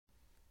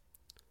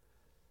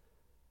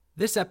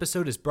This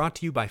episode is brought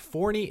to you by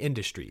Forney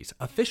Industries,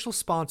 official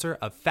sponsor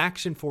of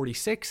Faction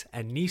 46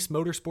 and Nice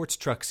Motorsports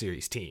Truck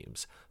Series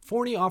teams.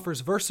 Forney offers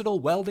versatile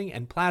welding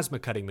and plasma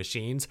cutting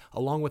machines,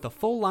 along with a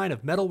full line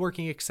of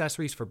metalworking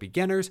accessories for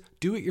beginners,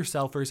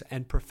 do-it-yourselfers,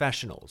 and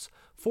professionals.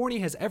 Forney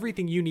has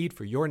everything you need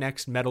for your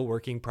next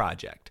metalworking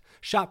project.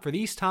 Shop for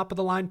these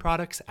top-of-the-line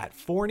products at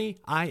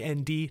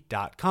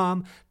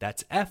forneyInd.com.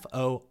 That's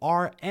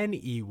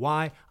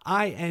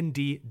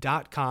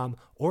FORNEYIND.com,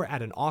 or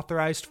at an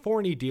authorized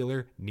Forney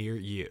dealer near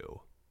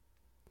you.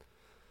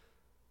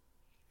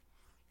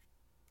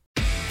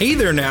 Hey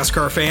there,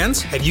 NASCAR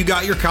fans. Have you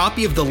got your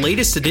copy of the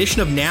latest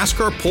edition of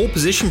NASCAR Pole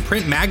Position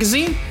Print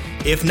Magazine?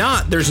 If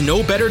not, there's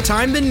no better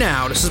time than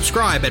now to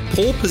subscribe at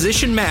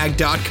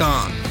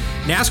polepositionmag.com.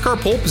 NASCAR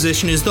Pole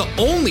Position is the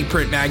only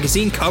print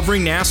magazine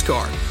covering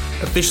NASCAR.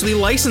 Officially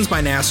licensed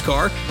by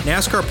NASCAR,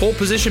 NASCAR Pole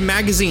Position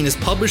Magazine is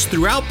published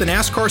throughout the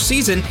NASCAR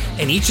season,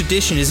 and each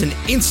edition is an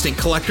instant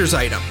collector's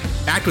item,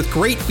 packed with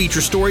great feature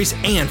stories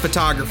and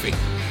photography.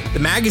 The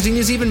magazine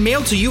is even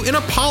mailed to you in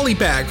a poly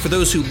bag for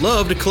those who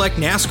love to collect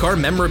NASCAR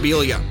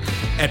memorabilia.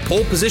 At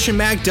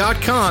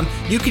polepositionmag.com,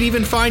 you can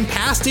even find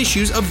past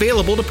issues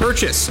available to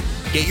purchase.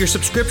 Get your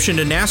subscription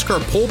to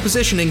NASCAR Pole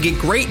Position and get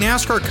great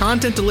NASCAR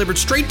content delivered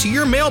straight to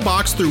your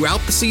mailbox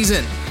throughout the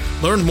season.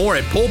 Learn more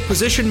at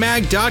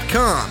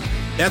polepositionmag.com.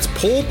 That's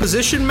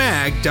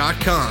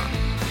polepositionmag.com.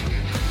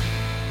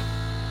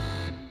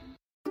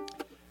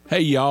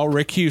 Hey y'all,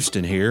 Rick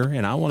Houston here,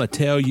 and I want to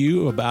tell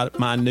you about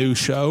my new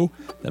show,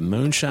 the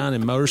Moonshine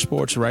and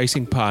Motorsports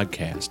Racing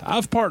Podcast.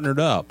 I've partnered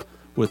up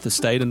with the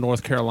state of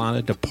North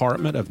Carolina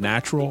Department of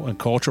Natural and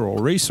Cultural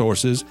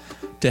Resources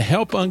to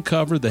help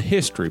uncover the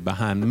history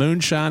behind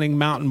moonshining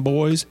mountain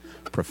boys,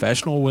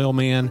 professional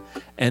wheelmen,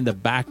 and the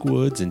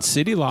backwoods and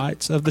city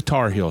lights of the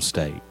Tar Heel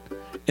State.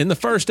 In the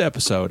first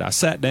episode, I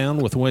sat down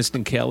with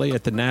Winston Kelly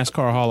at the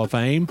NASCAR Hall of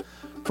Fame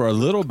for a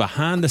little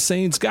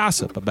behind-the-scenes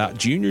gossip about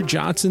Junior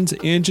Johnson's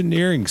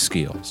engineering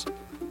skills.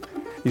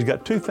 He's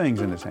got two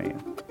things in his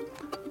hand,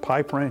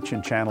 pipe wrench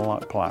and channel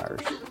lock pliers.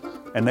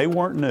 And they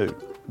weren't new.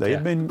 They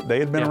had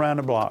been around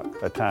the block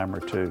a time or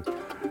two.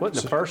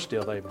 Wasn't the first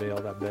steel they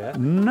built, I bet.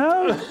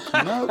 No.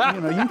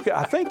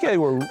 I think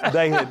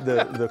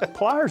the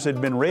pliers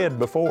had been red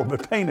before,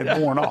 but paint had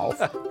worn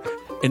off.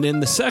 And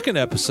in the second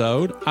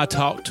episode, I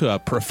talked to a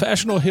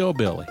professional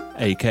hillbilly,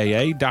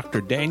 a.k.a.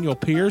 Dr. Daniel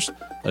Pierce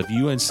of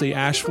UNC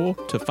Asheville,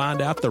 to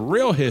find out the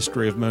real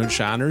history of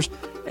moonshiners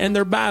and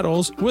their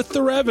battles with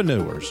the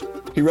revenuers.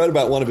 He wrote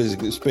about one of his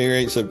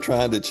experience of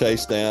trying to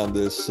chase down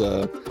this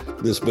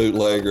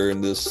bootlegger in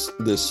this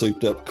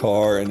souped-up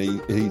car, and he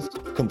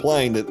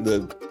complained that the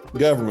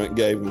government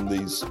gave him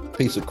these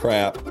piece of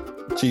crap,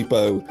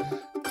 cheapo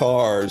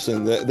cars,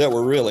 and that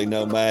were really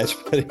no match,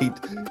 but he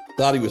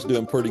thought he was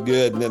doing pretty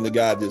good, and then the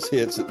guy just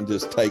hits it and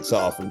just takes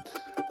off and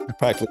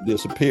practically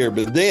disappeared.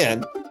 But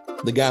then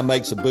the guy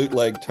makes a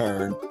bootleg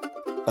turn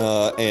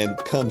and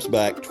comes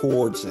back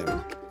towards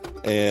him.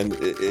 And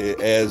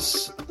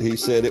as he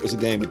said, it was a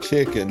game of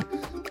chicken,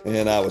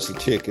 and I was the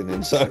chicken.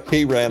 And so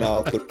he ran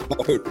off the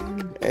road.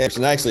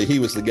 And actually, he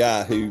was the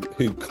guy who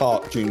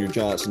caught Junior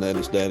Johnson at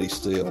his daddy's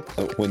steal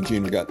when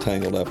Junior got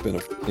tangled up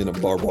in a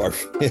barbed wire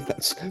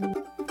fence.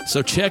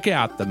 So check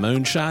out the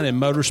Moonshine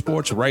and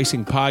Motorsports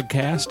Racing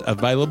Podcast,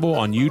 available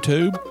on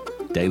YouTube,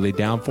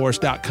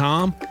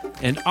 dailydownforce.com,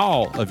 and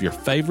all of your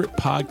favorite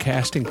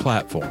podcasting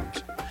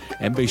platforms.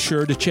 And be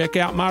sure to check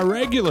out my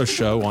regular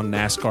show on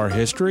NASCAR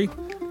history,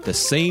 the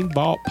Scene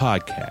Vault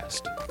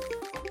Podcast.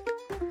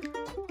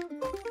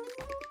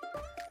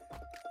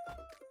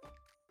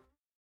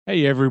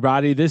 Hey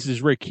everybody, this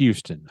is Rick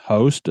Houston,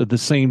 host of the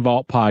Scene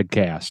Vault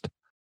Podcast.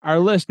 Our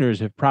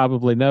listeners have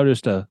probably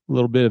noticed a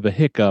little bit of a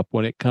hiccup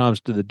when it comes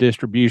to the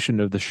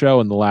distribution of the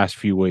show in the last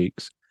few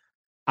weeks.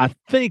 I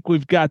think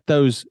we've got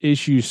those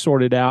issues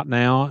sorted out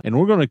now, and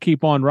we're going to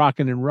keep on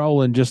rocking and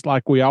rolling just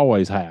like we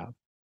always have.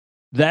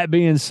 That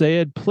being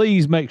said,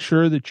 please make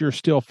sure that you're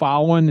still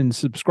following and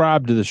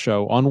subscribe to the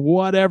show on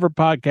whatever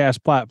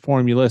podcast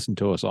platform you listen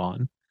to us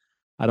on.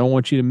 I don't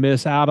want you to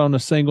miss out on a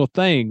single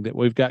thing that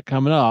we've got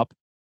coming up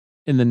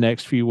in the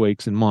next few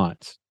weeks and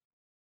months.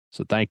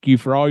 So thank you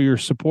for all your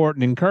support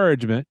and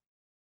encouragement,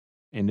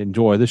 and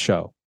enjoy the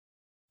show.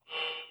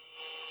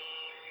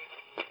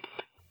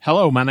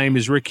 Hello, my name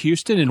is Rick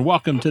Houston, and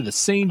welcome to the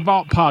Scene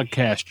Vault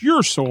Podcast,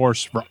 your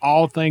source for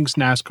all things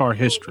NASCAR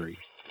history.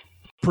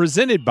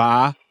 Presented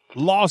by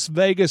Las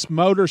Vegas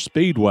Motor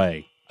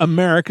Speedway,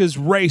 America's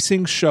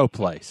racing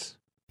showplace.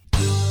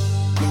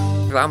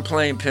 I'm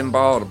playing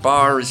pinball, the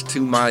bar is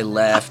to my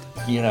left.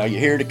 You know, you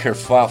hear the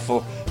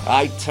kerfuffle.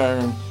 I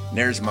turn, and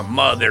there's my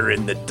mother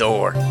in the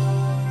door.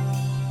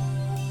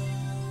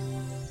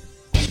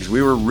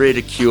 We were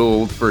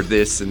ridiculed for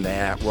this and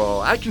that.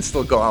 Well, I can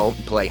still go out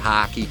and play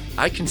hockey.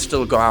 I can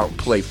still go out and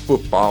play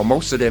football.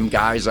 Most of them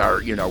guys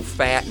are,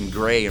 fat and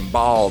gray and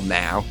bald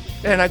now.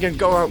 And I can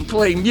go out and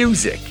play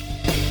music.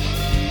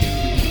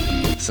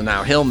 So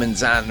now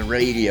Hillman's on the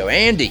radio.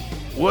 Andy,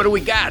 what do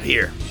we got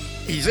here?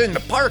 He's in the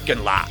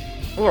parking lot.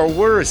 Well,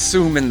 we're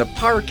assuming the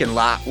parking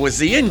lot was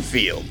the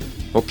infield.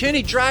 Well, can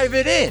he drive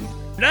it in?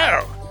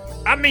 No,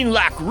 I mean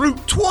like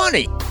Route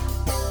 20.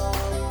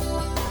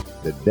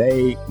 The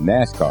day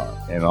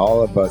NASCAR and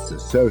all of us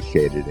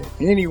associated in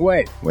any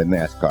way with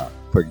NASCAR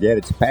forget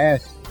its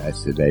past,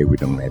 that's the day we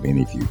don't have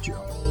any future.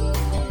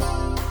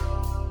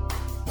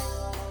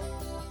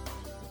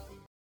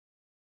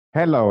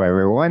 Hello,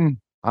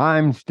 everyone.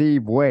 I'm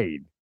Steve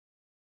Wade.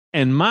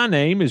 And my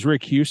name is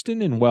Rick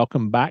Houston, and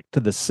welcome back to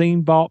the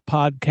Scene Vault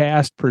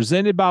podcast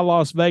presented by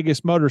Las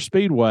Vegas Motor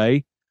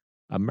Speedway,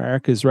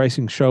 America's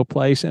racing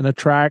showplace and a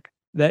track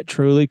that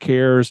truly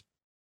cares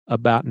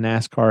about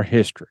NASCAR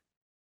history.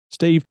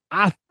 Steve,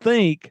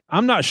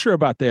 I'm not sure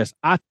about this.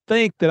 I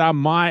think that I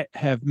might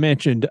have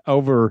mentioned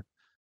over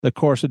the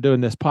course of doing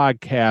this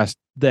podcast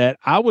that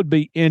I would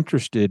be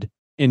interested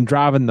in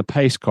driving the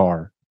pace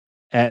car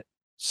at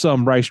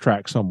some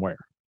racetrack somewhere.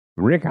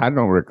 Rick, I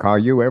don't recall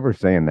you ever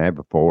saying that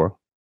before.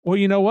 Well,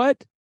 you know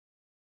what?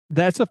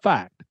 That's a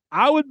fact.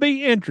 I would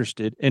be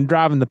interested in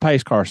driving the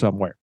pace car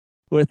somewhere.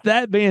 With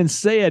that being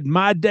said,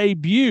 my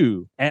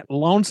debut at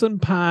Lonesome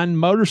Pine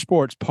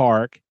Motorsports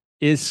Park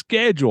is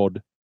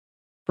scheduled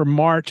for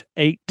March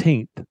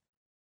 18th,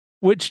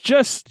 which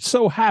just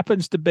so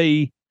happens to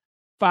be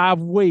 5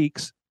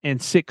 weeks and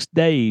 6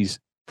 days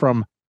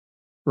from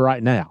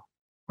right now.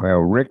 Well,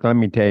 Rick, let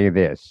me tell you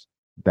this.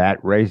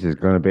 That race is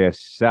going to be a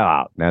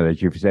sellout now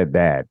that you've said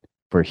that,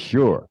 for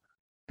sure.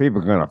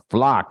 People are going to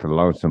flock to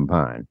Lonesome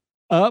Pine.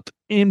 Up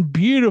in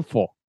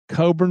beautiful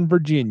Coburn,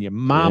 Virginia,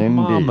 my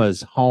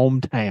mama's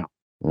hometown.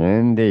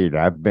 Indeed,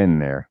 I've been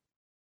there.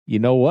 You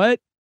know what?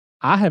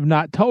 I have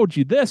not told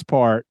you this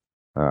part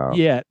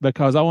yet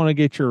because I want to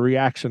get your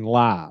reaction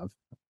live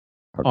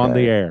on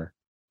the air.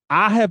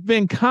 I have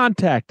been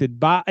contacted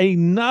by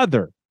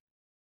another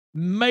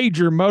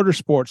major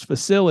motorsports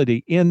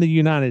facility in the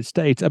United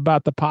States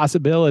about the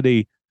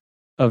possibility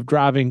of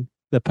driving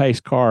the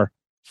pace car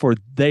for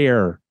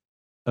their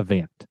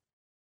event.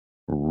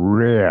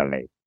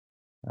 Really?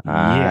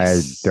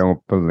 Yes. I don't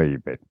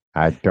believe it.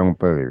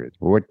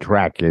 What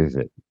track is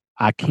it?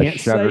 I can't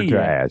say yet.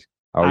 Ask.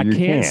 Oh, I you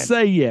can't can.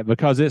 say yet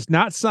because it's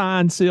not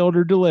signed, sealed,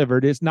 or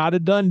delivered. It's not a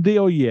done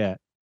deal yet.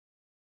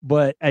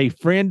 But a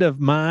friend of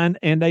mine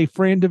and a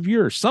friend of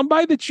yours,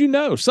 somebody that you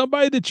know,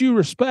 somebody that you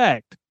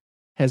respect,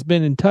 has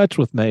been in touch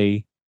with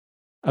me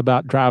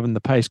about driving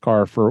the pace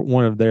car for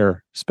one of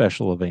their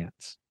special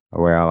events.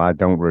 Well, I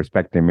don't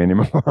respect him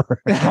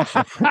anymore.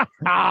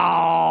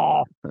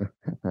 Oh,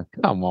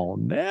 come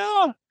on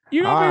now.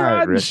 You're going to be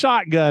riding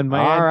shotgun, man.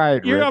 All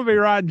right, You're going to be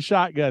riding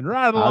shotgun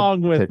right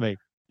along with me.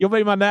 You'll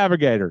be my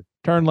navigator.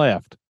 Turn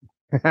left.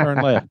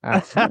 Turn left.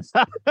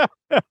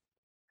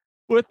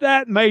 With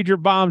that major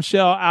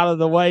bombshell out of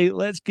the way,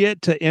 let's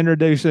get to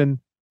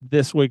introducing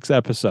this week's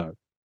episode.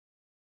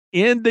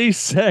 In the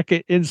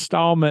second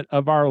installment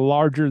of our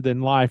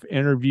larger-than-life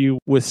interview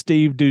with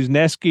Steve Duze,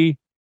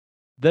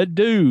 the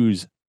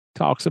Duze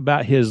talks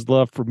about his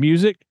love for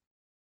music,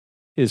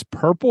 his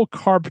purple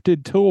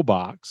carpeted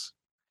toolbox.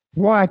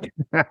 What?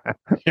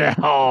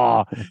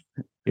 Yeah,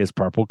 his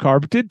purple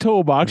carpeted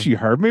toolbox. You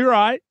heard me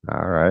right.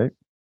 All right.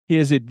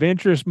 His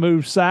adventurous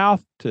move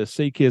south to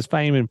seek his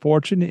fame and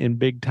fortune in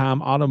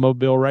big-time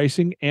automobile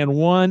racing, and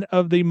one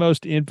of the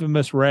most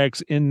infamous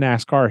wrecks in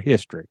NASCAR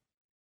history.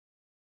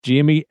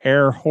 Jimmy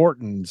Air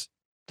Horton's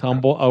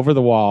tumble over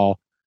the wall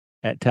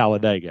at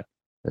Talladega.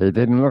 It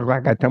didn't look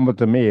like a tumble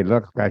to me. It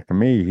looked like to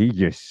me he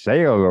just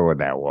sailed over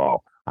that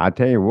wall. I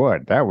tell you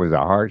what, that was a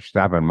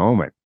heart-stopping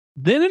moment.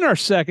 Then in our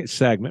second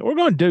segment, we're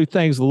going to do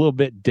things a little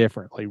bit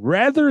differently.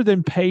 Rather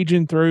than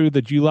paging through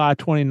the July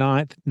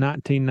 29th,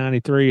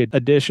 1993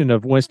 edition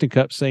of Winston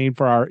Cup Scene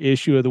for our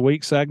Issue of the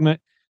Week segment,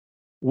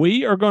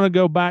 we are going to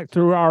go back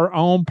through our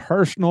own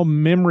personal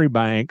memory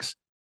banks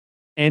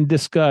and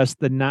discuss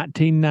the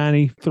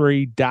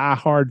 1993 Die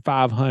Hard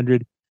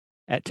 500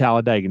 at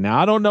Talladega.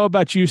 Now, I don't know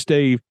about you,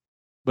 Steve,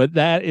 but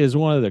that is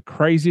one of the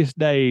craziest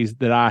days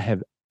that I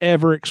have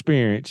ever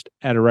experienced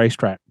at a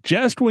racetrack.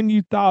 Just when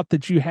you thought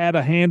that you had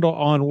a handle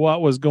on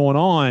what was going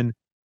on,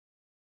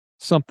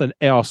 something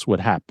else would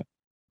happen.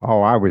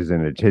 Oh, I was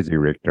in a tizzy,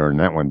 Rick, during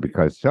that one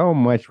because so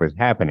much was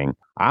happening.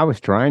 I was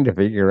trying to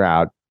figure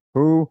out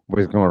who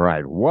was going to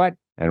write what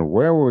and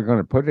where we were going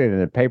to put it in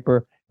the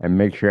paper and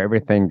make sure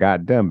everything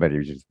got done. But it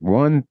was just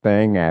one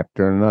thing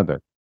after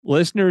another.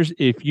 Listeners,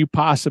 if you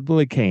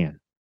possibly can,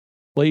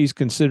 please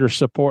consider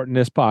supporting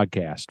this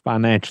podcast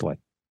financially.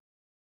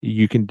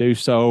 You can do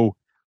so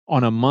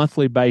on a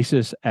monthly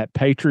basis at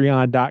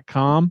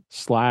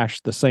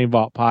patreon.com/the Same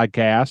Vault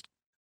Podcast.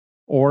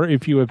 Or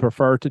if you would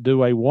prefer to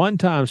do a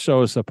one-time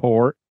show of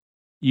support,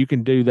 you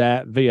can do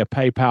that via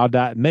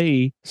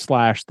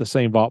paypal.me/the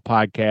Same Vault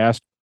Podcast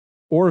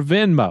or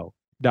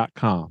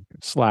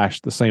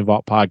venmo.com/the Same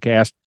Vault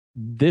Podcast.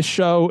 This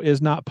show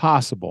is not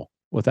possible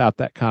without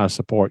that kind of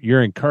support.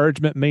 Your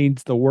encouragement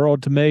means the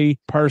world to me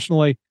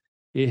personally.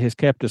 It has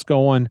kept us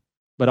going,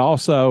 but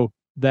also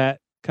that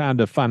kind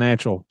of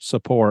financial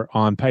support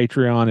on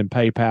Patreon and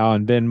PayPal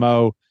and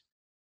Venmo,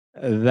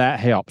 that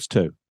helps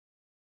too.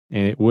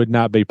 And it would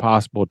not be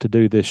possible to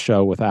do this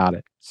show without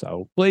it.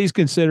 So please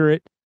consider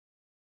it.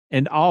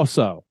 And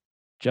also,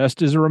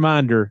 Just as a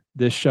reminder,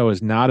 this show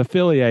is not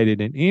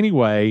affiliated in any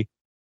way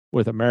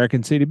with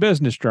American City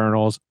Business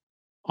Journal's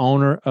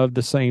owner of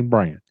the same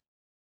brand.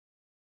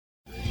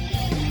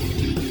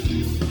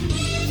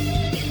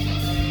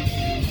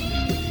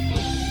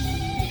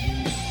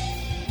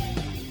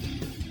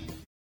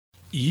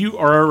 You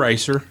are a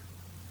racer,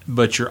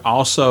 but you're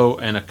also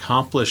an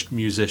accomplished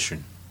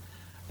musician.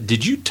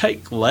 Did you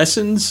take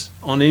lessons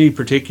on any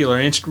particular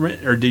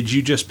instrument, or did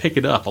you just pick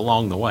it up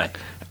along the way?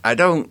 I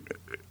don't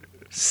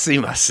see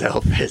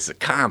myself as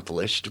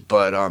accomplished,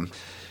 but I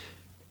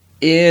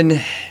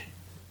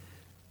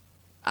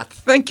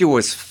think it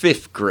was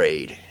fifth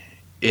grade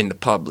in the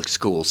public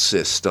school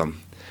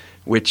system,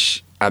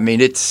 which, I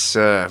mean, it's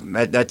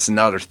that's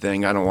another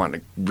thing. I don't want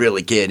to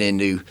really get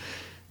into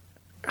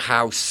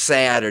how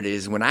sad it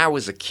is. When I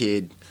was a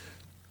kid,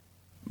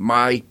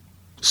 my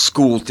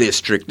school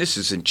district, this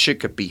is in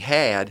Chicopee,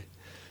 had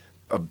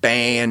a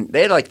band.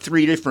 They had like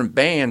 3 different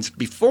bands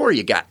before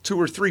you got, 2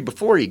 or 3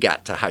 before you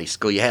got to high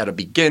school. You had a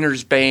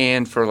beginner's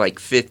band for like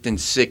 5th and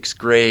 6th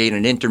grade,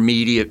 an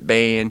intermediate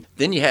band.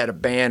 Then you had a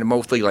band of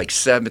mostly like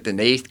 7th and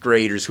 8th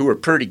graders who were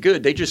pretty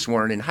good. They just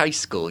weren't in high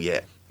school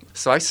yet.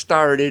 So I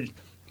started,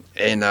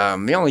 and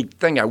the only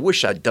thing I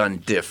wish I'd done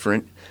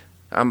different,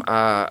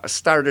 I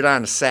started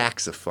on a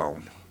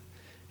saxophone.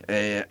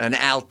 An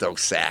alto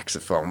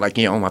saxophone. Like,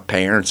 you know, my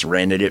parents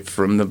rented it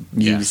from the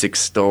music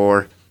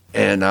store.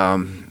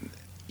 And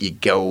you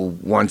go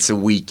once a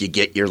week, you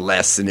get your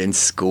lesson in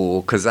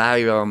school. Because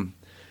I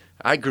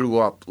grew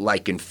up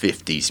liking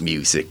 50s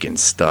music and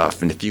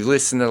stuff. And if you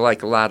listen to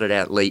like a lot of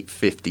that late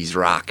 50s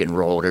rock and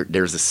roll,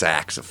 there's a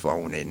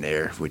saxophone in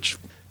there, which,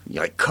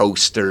 like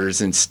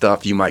Coasters and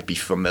stuff, you might be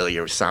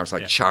familiar with. Sounds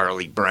like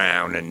Charlie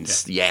Brown and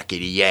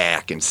Yakety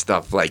Yak and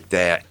stuff like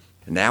that.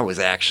 And that was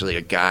actually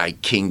a guy,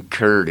 King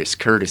Curtis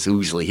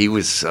Ousley. He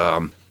was,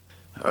 I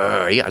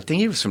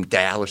think he was from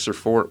Dallas or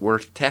Fort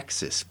Worth,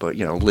 Texas, but,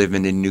 you know,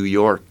 living in New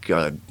York,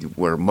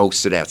 where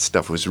most of that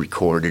stuff was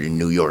recorded in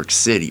New York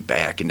City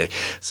back in the day.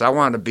 So I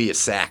wanted to be a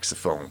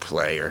saxophone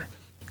player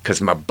because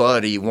my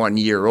buddy, 1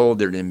 year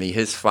older than me,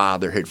 his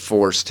father had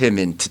forced him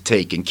into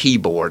taking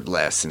keyboard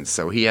lessons.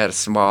 So he had a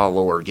small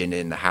organ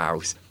in the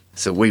house.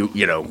 So we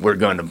were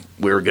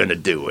gonna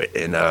do it.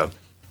 And,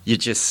 you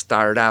just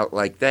start out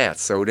like that.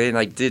 So then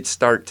I did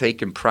start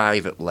taking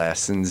private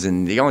lessons,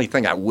 and the only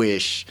thing I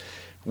wish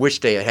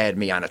they had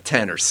me on a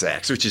tenor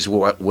sax, which is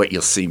what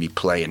you'll see me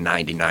playing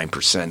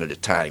 99% of the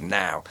time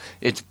now.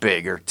 It's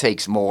bigger,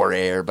 takes more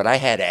air, but I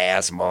had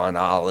asthma and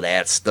all of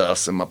that stuff,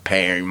 so my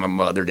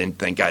mother didn't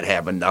think I'd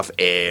have enough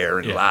air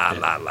and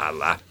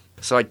la.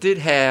 So I did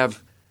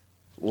have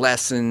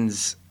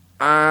lessons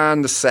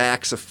on the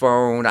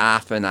saxophone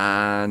off and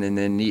on, and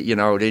then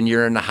then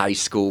you're in the high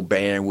school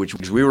band, which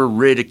we were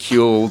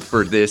ridiculed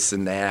for this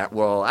and that.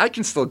 Well, I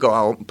can still go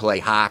out and play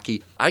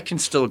hockey. I can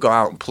still go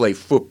out and play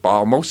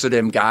football. Most of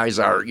them guys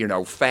are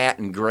fat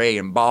and gray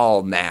and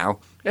bald now,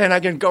 and I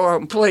can go out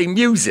and play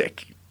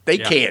music. They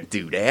can't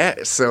do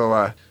that.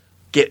 So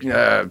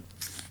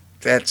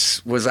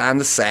that was on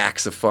the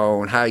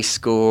saxophone, high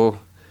school.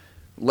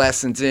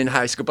 Lessons in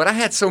high school, but I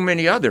had so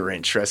many other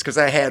interests because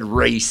I had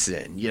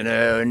racing,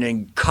 and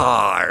then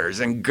cars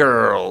and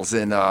girls,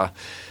 and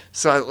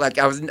so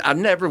I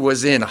never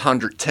was in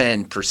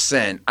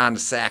 110% on the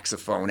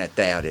saxophone at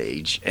that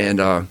age. And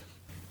a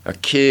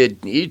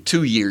kid,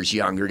 2 years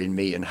younger than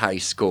me in high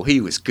school, he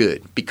was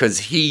good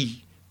because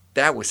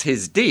that was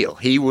his deal.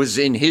 He was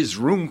in his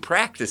room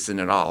practicing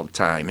it all the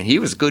time, and he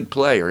was a good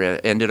player.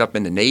 Ended up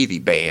in the Navy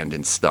band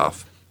and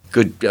stuff.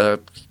 Good.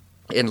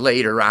 And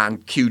later on,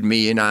 cued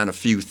me in on a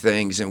few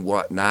things and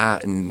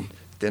whatnot. And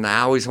then I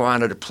always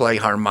wanted to play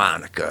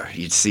harmonica.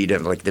 You'd see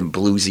them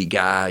bluesy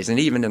guys. And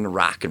even in the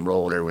rock and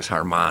roll, there was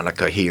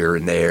harmonica here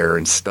and there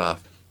and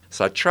stuff.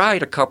 So I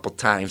tried a couple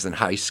times in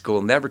high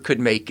school, never could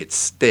make it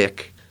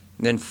stick.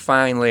 And then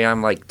finally,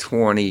 I'm like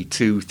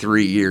 22,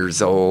 3 years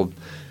old,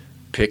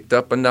 picked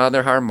up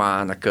another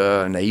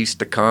harmonica. And they used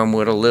to come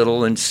with a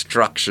little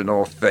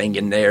instructional thing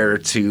in there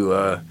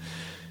to...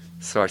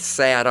 So I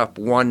sat up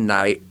one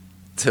night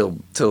till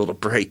the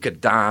break of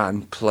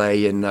dawn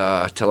playing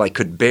till I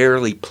could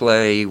barely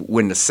play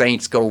When the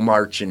Saints Go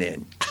Marching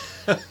In.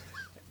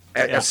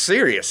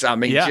 Serious. I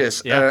mean,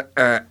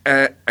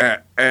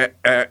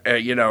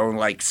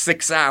 like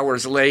 6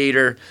 hours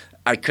later,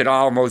 I could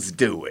almost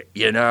do it,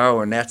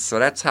 and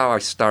that's how I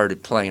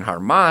started playing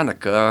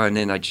harmonica, and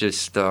then I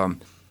just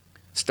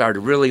started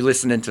really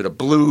listening to the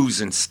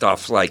blues and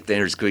stuff like that.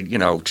 There's good,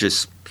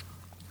 just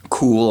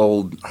cool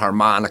old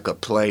harmonica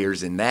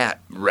players in that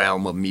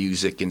realm of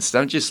music and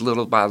stuff. Just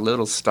little by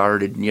little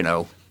started,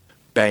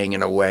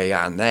 banging away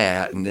on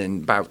that. And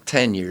then about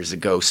 10 years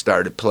ago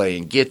started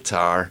playing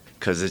guitar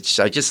because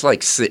I just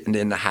like sitting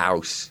in the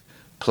house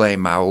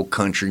playing my old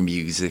country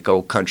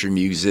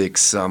music,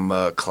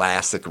 some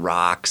classic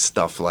rock,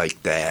 stuff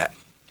like that.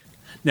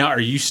 Now,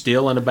 are you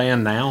still in a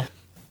band now?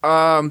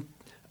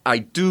 I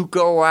do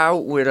go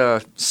out with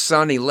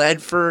Sonny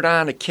Ledford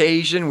on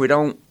occasion. We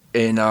don't,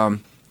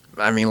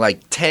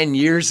 like 10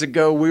 years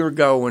ago, we were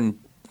going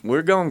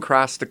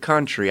across the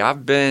country.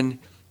 I've been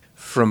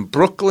from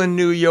Brooklyn,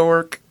 New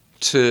York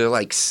to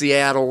like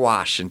Seattle,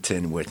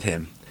 Washington with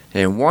him.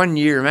 And one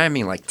year, I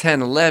mean like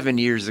 10, 11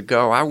 years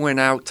ago, I went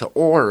out to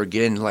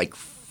Oregon like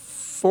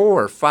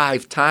 4 or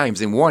 5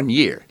 times in 1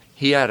 year.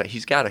 Had a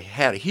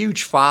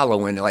huge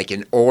following like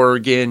in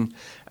Oregon,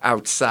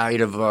 outside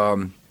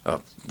of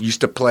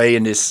used to play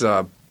in this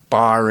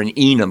bar in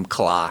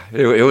Enumclaw.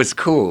 It was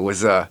cool. It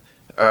was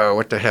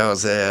what the hell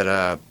is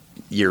that?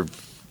 Your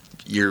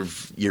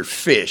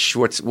fish.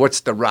 What's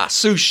the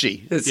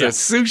sushi? It's a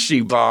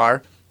sushi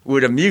bar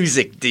with a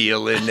music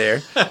deal in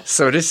there.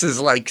 So this is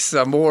like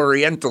some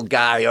Oriental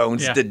guy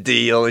owns the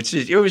deal.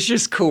 It was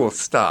just cool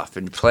stuff,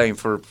 and playing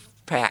for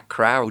packed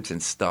crowds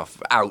and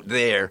stuff out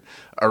there.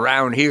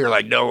 Around here,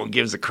 like, no one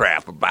gives a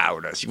crap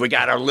about us. We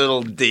got our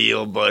little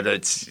deal, but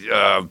it's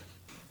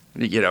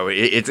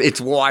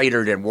it's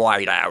wider than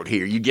white out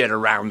here. You get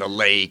around the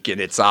lake, and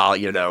it's all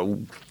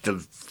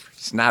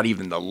it's not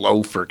even the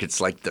loafer. It's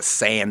like the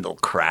sandal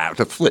crowd,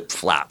 the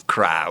flip-flop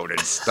crowd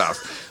and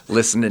stuff,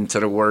 listening to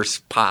the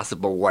worst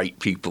possible white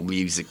people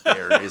music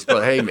there is.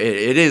 But, hey,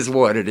 it is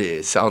what it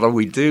is. Although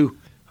we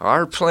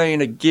are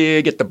playing a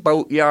gig at the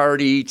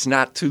Boatyard Eats,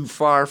 not too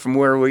far from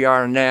where we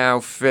are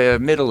now,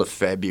 middle of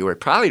February,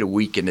 probably the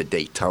weekend of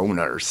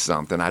Daytona or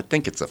something. I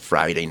think it's a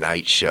Friday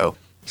night show.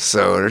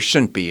 So there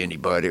shouldn't be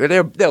anybody.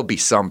 There'll be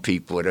some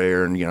people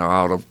there, and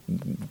all the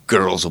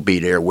girls will be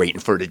there waiting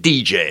for the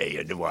DJ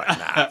and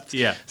whatnot.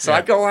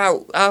 I go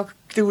out. I'll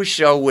do a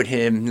show with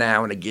him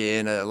now and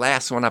again.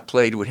 Last one I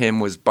played with him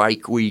was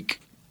Bike Week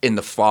in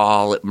the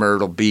fall at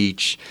Myrtle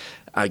Beach.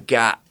 I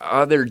got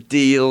other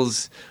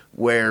deals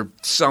where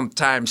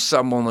sometimes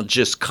someone will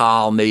just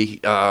call me.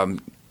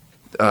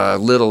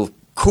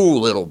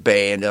 Cool little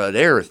band.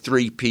 They're a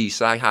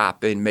 3-piece. I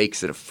hop in,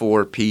 makes it a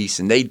 4-piece,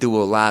 and they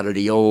do a lot of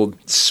the old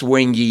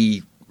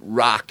swingy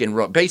rock and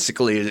roll.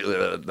 Basically,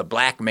 the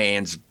black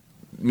man's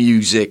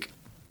music,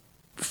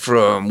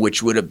 from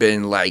which would have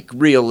been like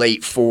real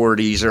late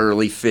 40s,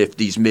 early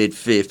 50s, mid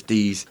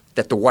 50s,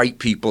 that the white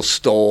people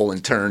stole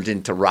and turned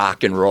into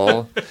rock and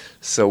roll.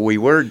 So we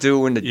were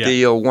doing the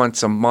deal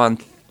once a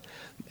month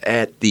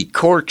at the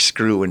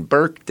Corkscrew in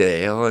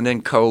Birkdale, and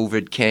then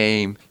COVID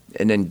came.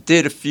 And then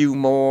did a few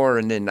more,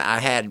 and then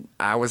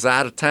I was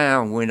out of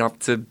town, went up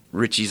to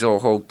Richie's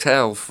old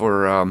hotel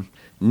for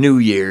New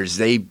Year's.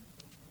 They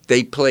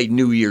played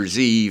New Year's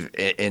Eve,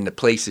 and the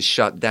place is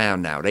shut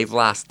down now. They've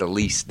lost the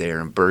lease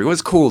there in Berg. It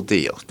was a cool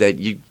deal. That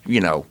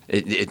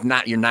it's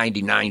not your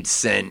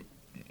 99-cent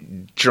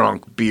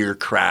drunk beer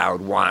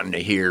crowd wanting to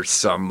hear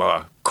some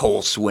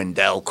Cole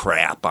Swindell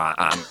crap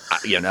on.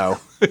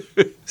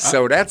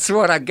 So that's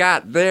what I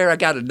got there. I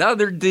got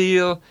another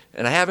deal,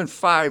 and I haven't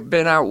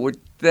been out with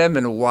them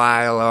in a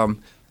while.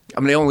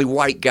 I'm the only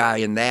white guy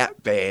in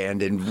that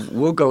band, and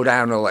we'll go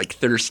down to like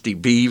Thirsty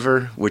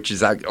Beaver, which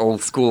is like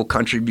old school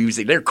country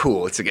music. They're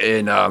cool.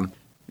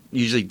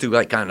 Usually do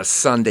like on a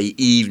Sunday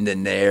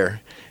evening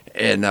there,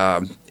 and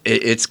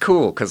it's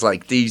cool because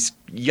like these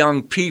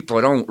young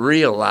people don't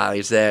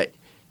realize that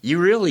you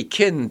really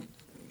can.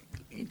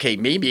 Okay,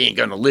 maybe you ain't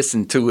gonna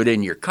listen to it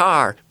in your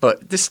car,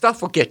 but this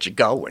stuff will get you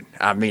going.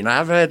 I mean,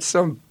 I've had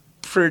some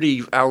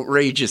pretty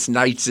outrageous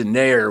nights in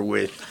there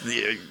with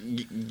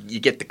you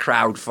get the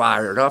crowd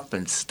fired up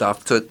and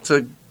stuff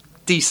to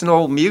decent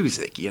old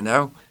music,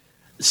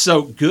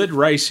 So good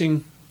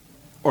racing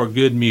or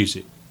good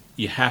music?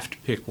 You have to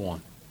pick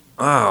one.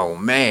 Oh,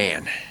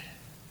 man.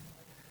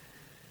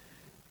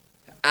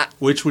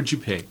 Which would you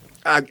pick?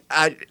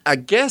 I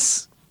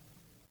guess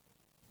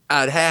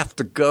I'd have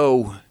to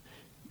go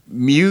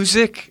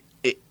music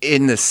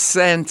in the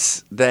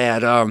sense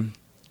that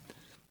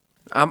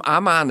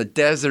I'm on a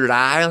desert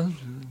island.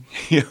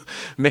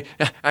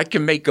 I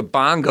can make a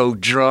bongo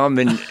drum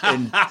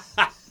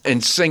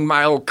and sing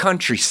my old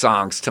country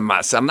songs to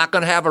myself. I'm not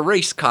going to have a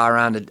race car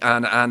on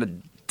a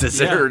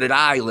deserted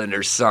island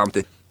or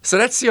something. So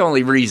that's the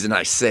only reason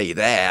I say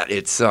that.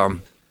 It's I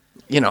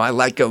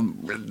like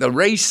the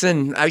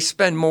racing. I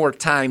spend more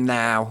time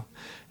now.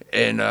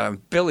 And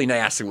Billy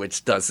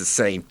Nasowitz does the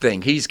same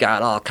thing. He's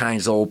got all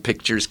kinds of old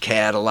pictures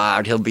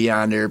cataloged. He'll be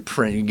on there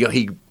printing.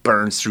 He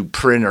burns through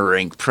printer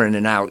ink,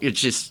 printing out.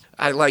 It's just,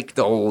 I like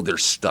the older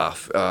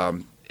stuff.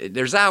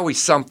 There's always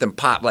something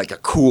pop, like a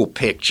cool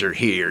picture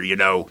here,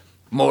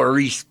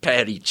 Maurice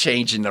Petty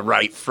changing the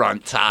right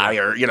front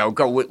tire,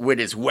 go with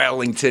his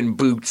Wellington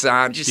boots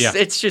on.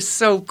 It's just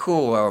so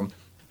cool.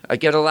 I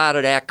get a lot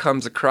of that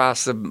comes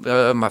across my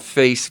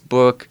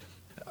Facebook.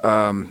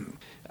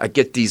 I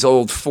get these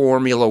old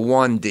Formula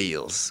One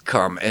deals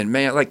come, and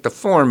man, like the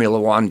Formula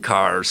One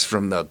cars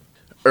from the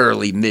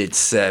early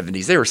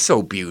mid-'70s, they were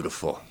so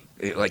beautiful.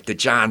 Like the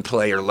John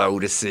Player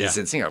Lotuses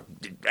and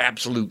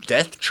absolute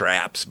death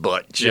traps,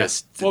 but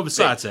just well.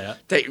 Besides that,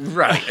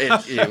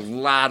 a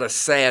lot of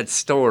sad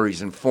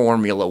stories in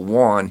Formula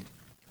One.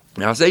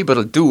 And I was able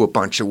to do a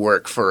bunch of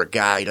work for a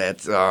guy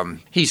that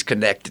he's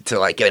connected to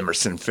like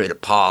Emerson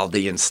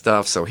Fittipaldi and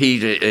stuff. So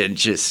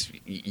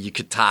you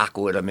could talk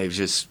with him. It was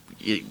just.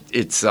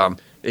 It's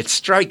it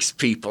strikes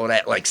people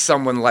that like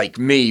someone like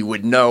me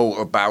would know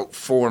about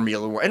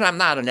Formula One. And I'm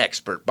not an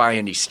expert by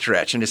any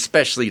stretch, and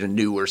especially the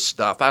newer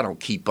stuff. I don't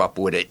keep up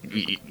with it,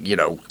 you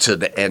know, to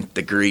the nth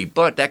degree.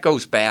 But that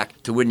goes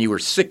back to when you were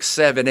 6,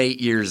 7, 8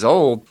 years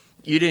old.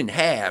 You didn't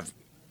have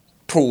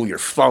pull your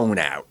phone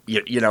out.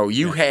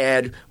 You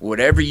had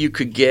whatever you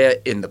could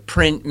get in the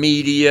print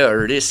media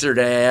or this or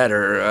that,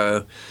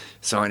 or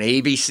so on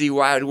ABC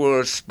Wide World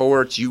of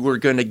Sports, you were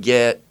going to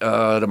get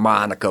the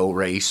Monaco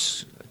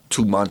race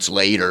 2 months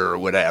later or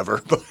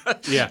whatever.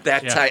 But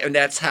time, and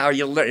that's how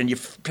you learn. And you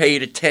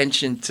paid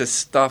attention to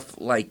stuff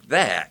like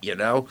that, you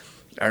know.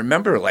 I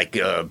remember like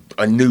a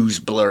news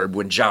blurb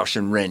when Josh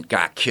and Rent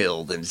got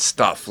killed and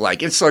stuff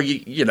like. And so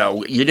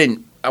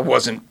I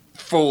wasn't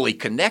fully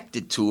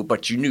connected to it,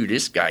 but you knew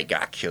this guy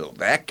got killed,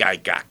 that guy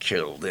got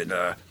killed, and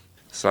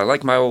so I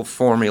like my old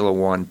Formula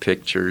One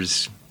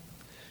pictures,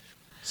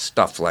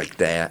 stuff like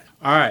that.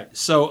 All right,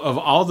 so of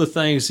all the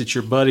things that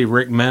your buddy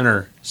Rick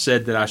Menner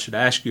said that I should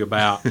ask you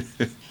about,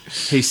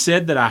 he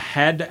said that I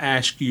had to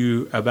ask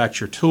you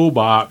about your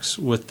toolbox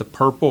with the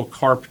purple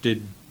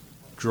carpeted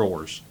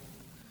drawers.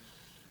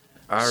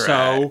 All right.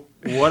 So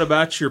what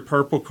about your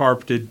purple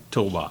carpeted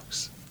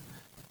toolbox?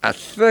 I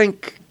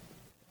think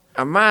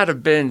I might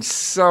have been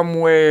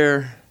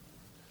somewhere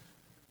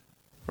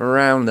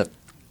around the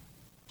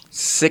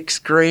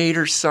 6th grade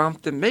or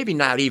something. Maybe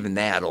not even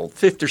that old,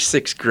 5th or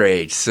 6th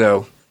grade.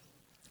 So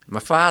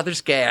my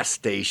father's gas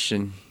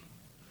station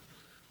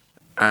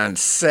on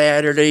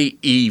Saturday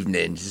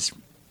evenings,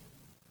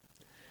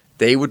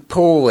 they would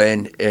pull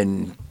in,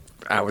 and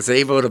I was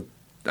able to,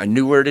 I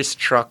knew where this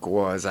truck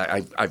was.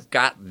 I've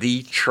got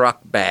the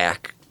truck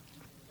back.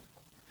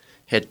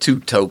 Had 2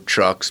 tow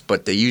trucks,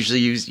 but they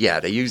usually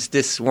they used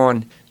this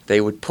one.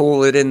 They would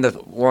pull it in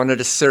one of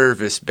the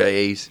service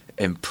bays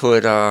and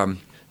put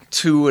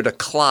 2 of the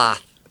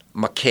cloth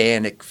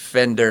mechanic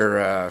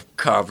fender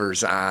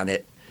covers on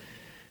it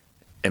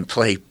and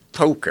play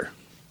poker.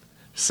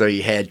 So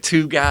you had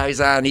 2 guys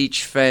on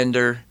each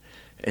fender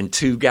and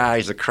 2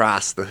 guys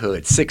across the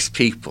hood, 6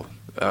 people.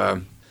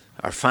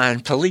 Our fine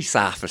police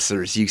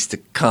officers used to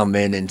come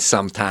in and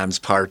sometimes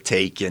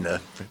partake in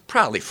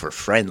probably for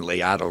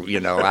friendly. I don't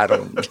know,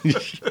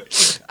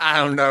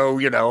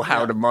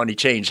 how the money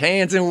changed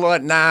hands and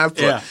whatnot.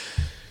 But,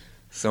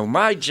 so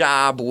my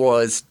job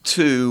was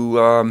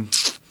to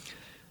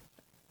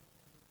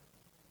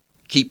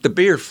keep the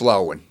beer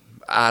flowing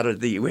out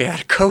of we had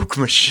a Coke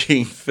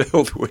machine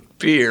filled with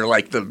beer,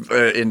 like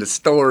in the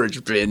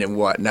storage bin and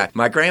whatnot.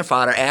 My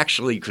grandfather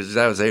actually, because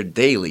that was a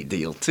daily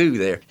deal too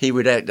there, he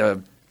would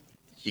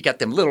you got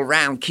them little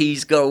round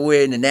keys go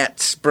in, and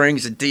that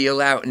springs a deal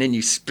out, and then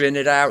you spin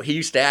it out. He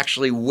used to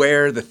actually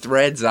wear the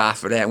threads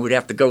off of that, and we'd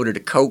have to go to the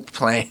Coke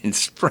plant in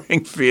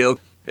Springfield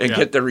and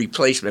get the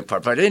replacement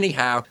part. But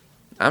anyhow,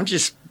 I'm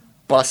just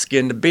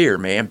busking the beer,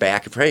 man,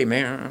 back. Hey,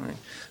 man, and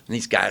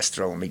these guys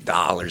throwing me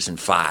dollars and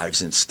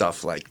fives and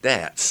stuff like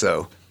that.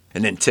 So,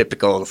 and then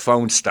typical, the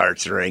phone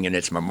starts ringing.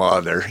 It's my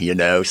mother,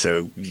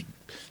 so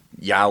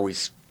you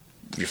always...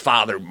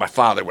 my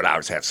father would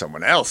always have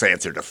someone else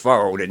answer the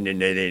phone, and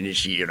then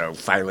she,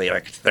 finally,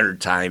 like the 3rd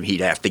time,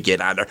 he'd have to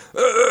get on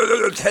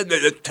there. 10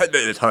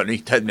 minutes, honey,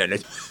 10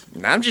 minutes.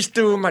 And I'm just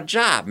doing my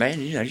job, man,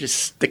 just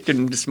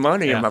sticking this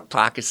money in my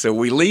pocket. So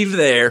we leave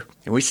there,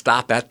 and we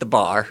stop at the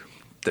bar,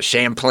 the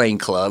Champlain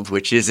Club,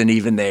 which isn't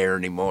even there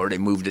anymore. They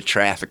moved the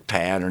traffic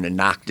pattern and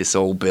knocked this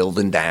old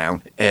building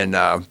down. And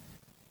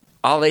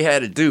all they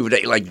had to do,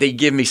 they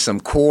give me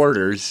some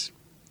quarters,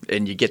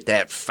 and you get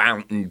that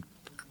fountain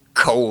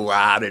cola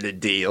out of the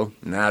deal.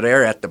 Now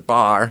they're at the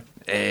bar,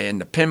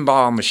 and the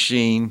pinball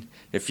machine,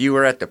 if you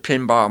were at the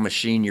pinball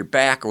machine, your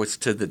back was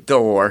to the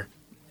door,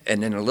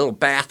 and then a little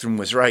bathroom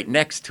was right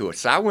next to it.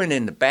 So I went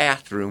in the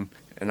bathroom,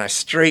 and I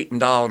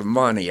straightened all the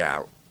money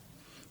out.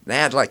 They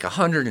had like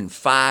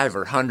 $105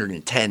 or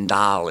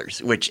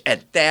 $110, which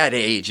at that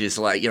age is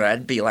like,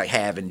 that'd be like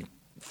having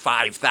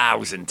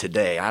 $5,000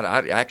 today.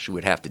 I actually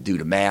would have to do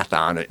the math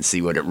on it and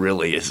see what it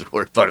really is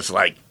worth. But it's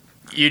like,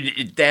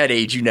 at that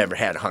age, you never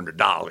had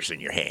 $100 in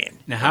your hand.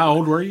 Now, how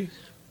old were you?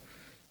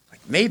 Like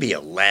maybe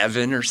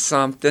 11 or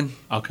something.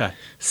 Okay.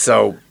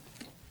 So,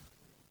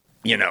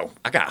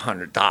 I got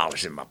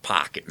 $100 in my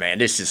pocket, man.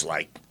 This is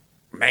like,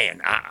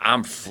 man,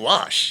 I'm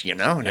flush,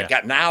 And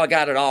I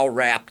got it all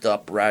wrapped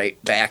up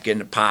right back in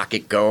the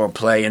pocket, going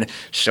playing.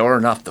 Sure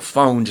enough, the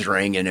phone's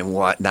ringing and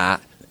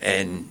whatnot.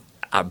 And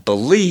I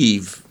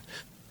believe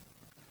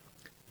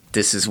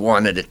this is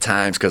one of the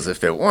times, because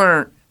if it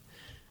weren't,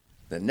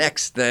 the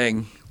next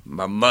thing,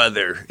 my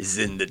mother is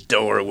in the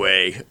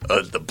doorway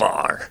of the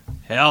bar.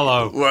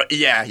 Hello. Well,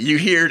 yeah, you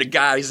hear the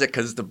guys,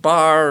 because the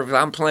bar, if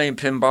I'm playing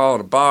pinball,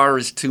 the bar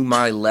is to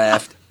my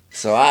left.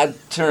 So I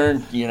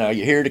turn, you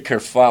hear the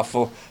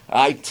kerfuffle.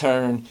 I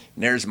turn,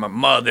 and there's my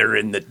mother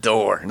in the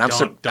door. And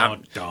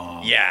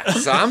yeah,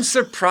 so I'm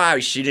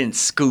surprised she didn't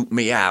scoop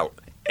me out.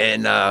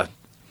 And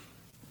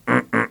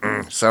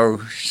so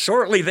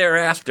shortly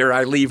thereafter,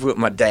 I leave with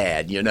my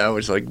dad,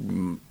 It's like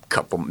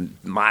couple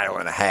mile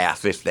and a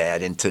half, if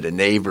that, into the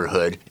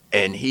neighborhood,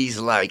 and he's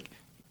like,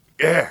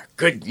 yeah,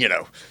 good,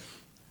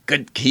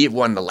 He had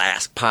won the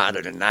last pot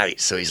of the night,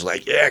 so he's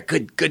like, yeah,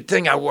 good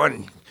thing I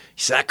won. He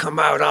said, I come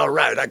out all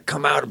right. I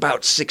come out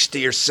about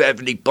 60 or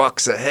 70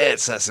 bucks ahead.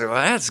 So I said, well,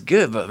 that's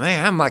good, but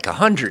man, I'm like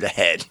 100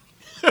 ahead,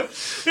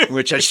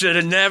 which I should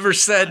have never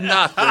said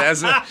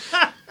nothing.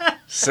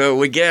 So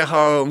we get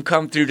home,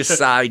 come through the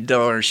side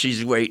door.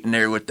 She's waiting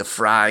there with the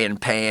frying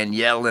pan,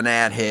 yelling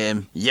at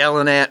him,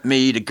 yelling at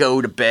me to go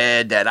to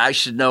bed, that I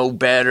should know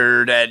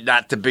better, that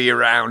not to be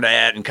around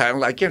that, and kind of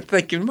like, you're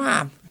thinking,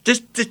 Mom, it's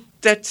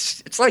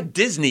like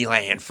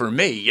Disneyland for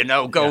me, you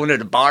know, going to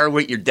the bar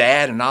with your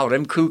dad and all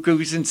them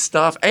cuckoos and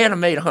stuff. And I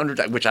made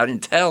 $100, which I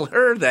didn't tell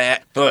her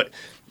that, but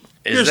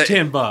here's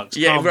 $10.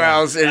 Yeah,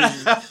 well,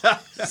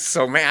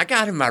 so man, I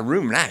got in my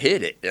room and I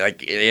hit it.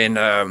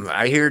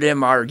 I heard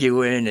him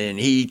arguing, and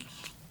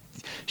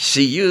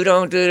you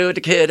don't do it with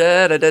the kid,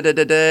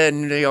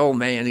 and the old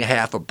man,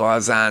 half a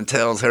buzz on,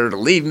 tells her to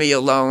leave me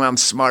alone. I'm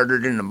smarter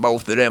than the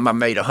both of them. I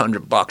made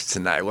 $100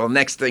 tonight. Well,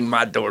 next thing,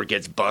 my door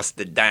gets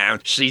busted down.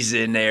 She's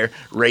in there,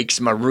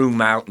 rakes my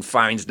room out, and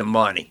finds the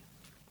money.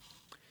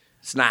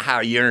 It's not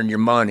how you earn your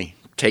money.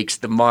 Takes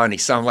the money.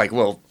 So I'm like,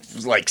 well,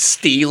 like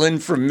stealing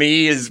from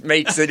me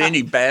makes it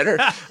any better.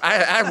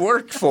 I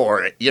worked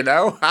for it, you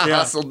know. I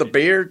hustled the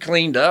beer,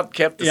 cleaned up,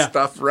 kept the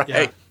stuff right.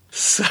 Yeah.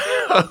 So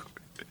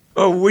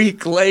a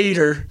week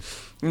later,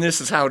 and this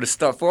is how the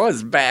stuff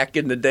was back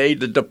in the day,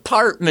 the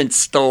department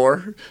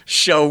store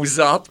shows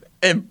up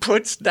and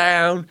puts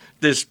down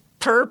this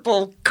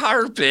purple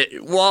carpet,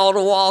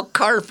 wall-to-wall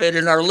carpet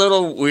in our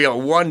little,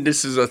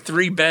 this is a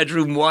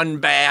 3-bedroom,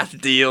 1-bath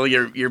deal.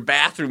 Your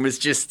bathroom is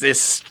just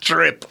this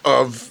strip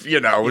of,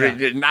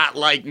 not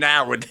like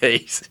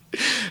nowadays.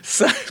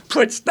 So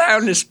puts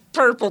down this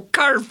purple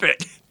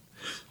carpet.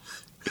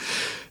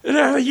 And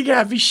I'm like, you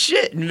gotta be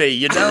shitting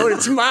me,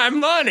 it's my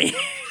money.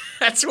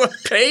 That's what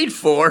paid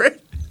for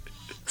it.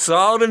 So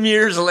all them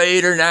years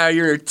later, now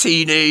you're a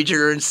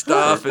teenager and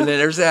stuff, and then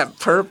there's that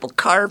purple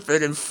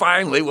carpet, and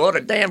finally,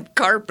 the damn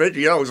carpet,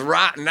 is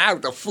rotting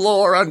out the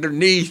floor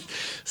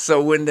underneath. So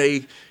when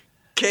they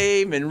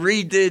came and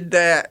redid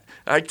that,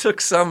 I took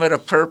some of the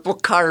purple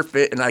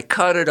carpet and I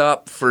cut it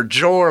up for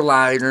drawer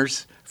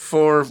liners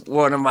for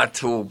one of my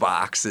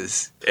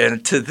toolboxes.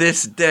 And to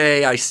this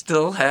day, I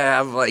still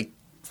have like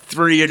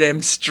 3 of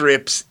them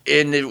strips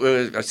in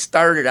it. I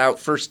started out,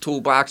 first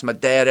toolbox my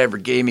dad ever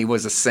gave me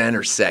was a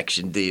center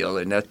section deal,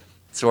 and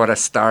that's what I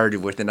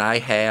started with, and I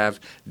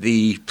have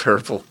the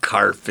purple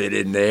carpet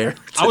in there.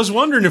 I was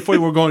wondering if we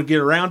were going to get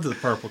around to the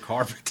purple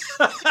carpet.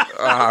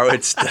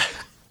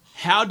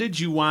 How did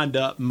you wind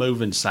up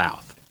moving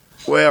south?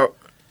 Well,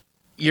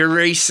 you're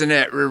racing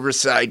at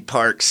Riverside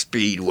Park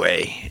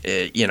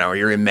Speedway.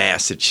 You're in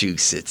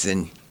Massachusetts,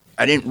 and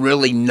I didn't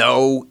really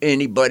know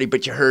anybody,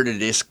 but you heard of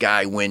this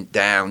guy went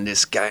down, and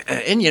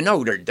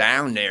they're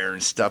down there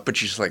and stuff,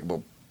 but you're just like,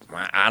 well,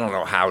 I don't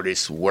know how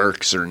this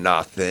works or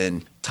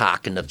nothing,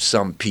 talking to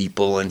some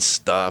people and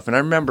stuff. And I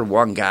remember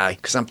one guy,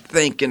 because I'm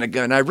thinking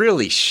again, I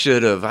really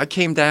should have. I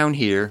came down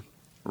here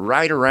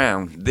right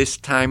around this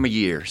time of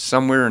year,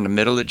 somewhere in the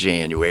middle of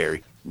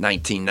January,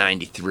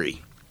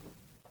 1993.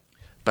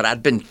 But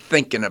I'd been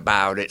thinking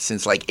about it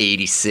since like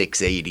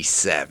 86,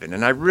 87.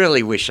 And I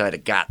really wish I'd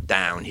have got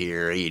down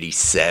here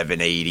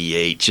 87,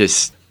 88.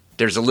 Just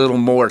there's a little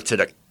more to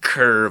the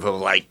curve of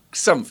like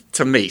some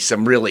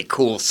really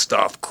cool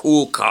stuff,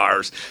 cool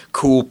cars,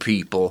 cool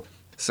people.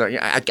 So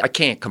I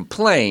can't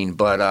complain,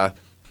 but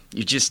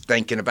you're just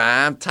thinking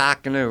about,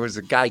 there was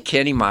a guy,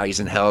 Kenny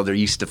Meisenhelder,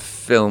 used to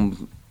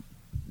film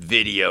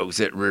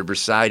videos at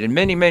Riverside. And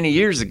many, many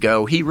years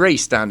ago, he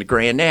raced on the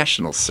Grand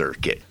National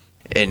circuit.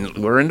 And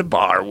we're in the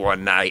bar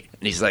one night,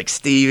 and he's like,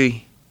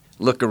 Stevie,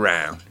 look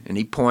around. And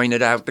he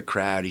pointed out the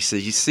crowd. He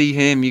says, you see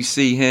him, you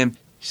see him.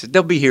 He said,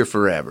 they'll be here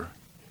forever.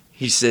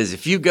 He says,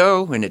 if you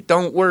go and it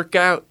don't work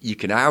out, you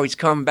can always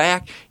come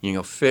back.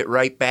 You'll fit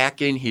right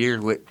back in here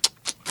with,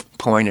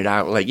 pointed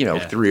out like,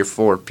 3 or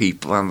 4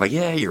 people. I'm like,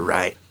 yeah, you're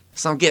right.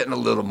 So I'm getting a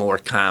little more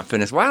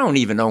confidence. Well, I don't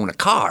even own a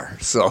car.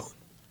 So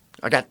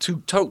I got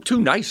two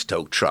nice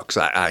tow trucks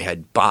I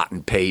had bought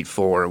and paid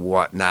for and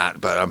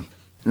whatnot. But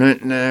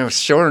no,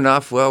 sure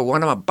enough,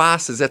 one of my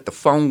bosses at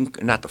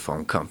not the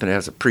phone company, that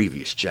was a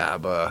previous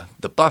job,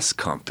 the bus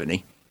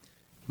company,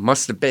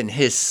 must have been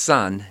his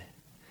son,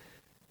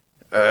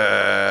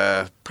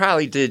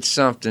 probably did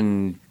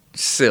something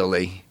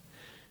silly.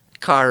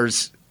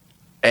 Cars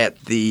at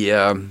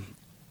the,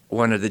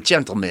 one of the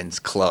gentlemen's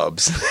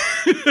clubs.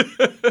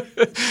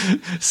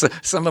 So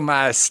some of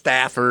my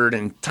Stafford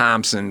and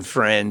Thompson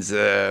friends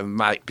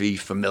might be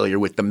familiar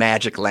with the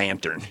Magic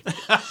Lantern.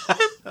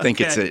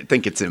 Think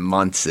it's in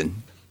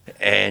Munson.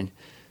 And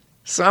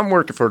so I'm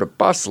working for the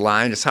bus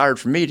line. It's hard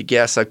for me to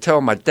guess. I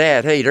tell my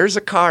dad, hey, there's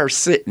a car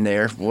sitting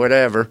there,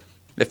 whatever.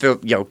 If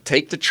it,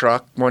 take the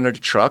truck, one of the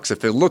trucks.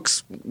 If it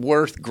looks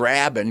worth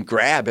grabbing,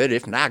 grab it.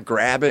 If not,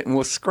 grab it and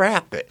we'll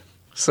scrap it.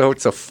 So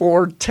it's a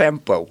Ford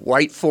Tempo,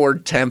 white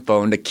Ford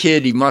Tempo, and the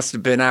kid, he must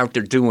have been out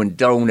there doing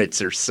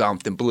donuts or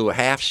something, blew a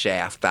half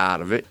shaft out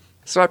of it.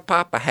 So I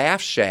pop a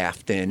half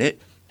shaft in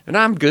it, and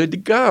I'm good to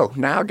go.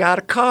 Now I got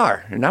a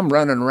car, and I'm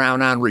running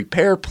around on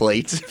repair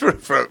plates for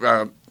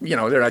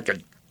they're like a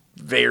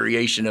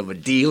variation of a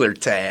dealer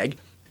tag.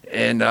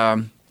 And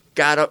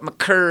got up my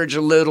courage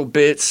a little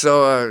bit,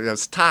 so I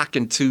was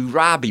talking to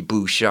Robbie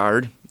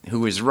Bouchard,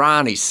 who is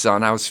Ronnie's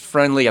son. I was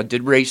friendly. I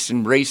did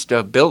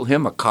built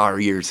him a car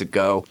years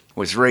ago.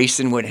 Was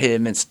racing with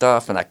him and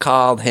stuff, and I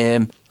called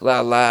him,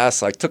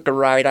 so I took a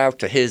ride out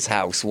to his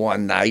house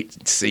one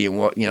night, seeing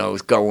what,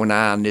 was going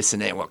on, this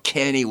and that. Well,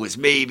 Kenny was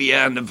maybe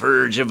on the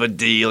verge of a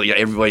deal. Yeah,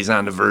 everybody's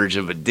on the verge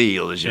of a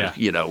deal, as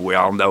we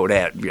all know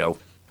that,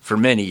 for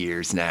many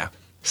years now.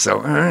 So,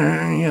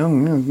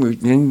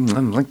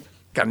 I'm like,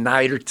 a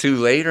night or two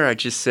later, I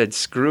just said,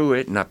 screw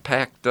it, and I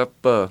packed up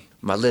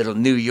my little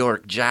New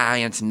York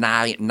Giants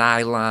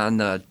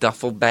nylon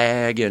duffel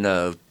bag and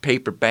a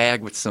paper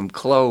bag with some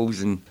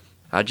clothes, and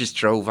I just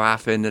drove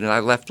off in it, and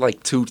I left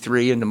like 2,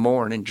 3 in the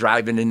morning,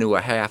 driving into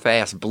a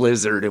half-ass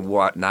blizzard and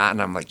whatnot,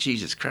 and I'm like,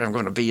 Jesus Christ, I'm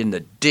going to be in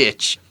the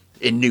ditch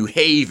in New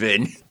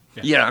Haven.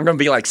 Yeah. I'm going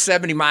to be like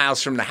 70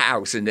 miles from the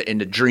house, and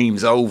the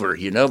dream's over,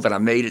 but I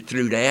made it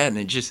through that, and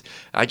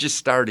I just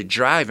started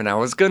driving. I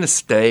was going to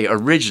stay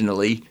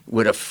originally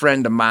with a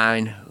friend of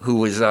mine who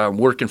was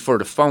working for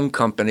the phone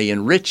company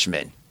in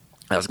Richmond.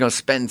 I was going to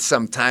spend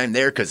some time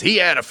there because he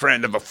had a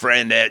friend of a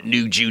friend that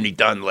knew Junie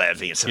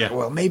Dunleavy. And so,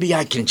 well, maybe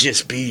I can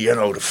just be,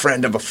 the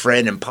friend of a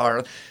friend in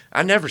Parla.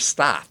 I never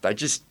stopped. I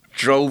just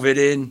drove it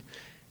in,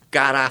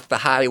 got off the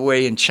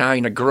highway in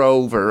China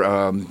Grove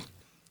or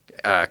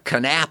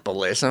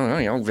Canapolis. I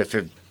don't know if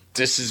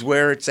this is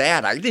where it's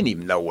at. I didn't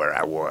even know where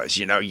I was.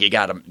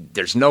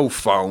 There's no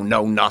phone,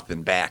 no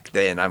nothing back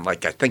then. I'm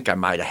like, I think I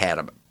might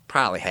have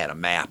probably had a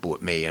map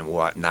with me and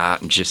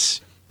whatnot, and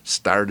just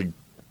started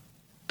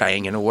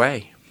banging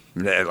away,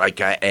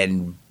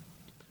 and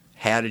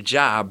had a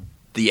job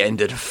the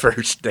end of the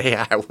first day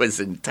I was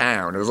in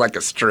town. It was like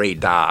a stray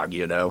dog,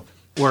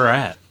 Where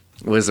at?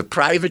 It was a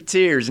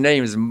privateer. His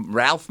name is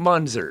Ralph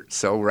Munzert.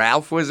 So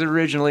Ralph was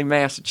originally a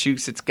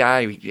Massachusetts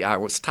guy. I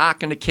was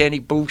talking to Kenny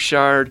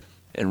Bouchard,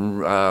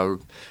 and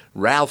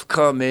Ralph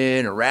come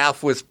in, and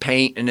Ralph was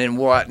painting and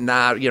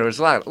whatnot. There was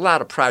a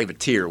lot of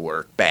privateer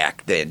work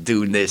back then,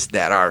 doing this,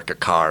 that, ARCA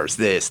cars,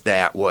 this,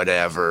 that,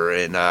 whatever,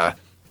 and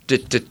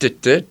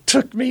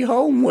took me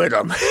home with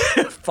him.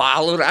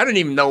 Followed. I don't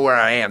even know where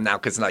I am now,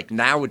 because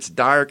now it's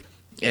dark,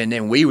 and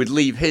then we would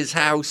leave his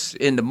house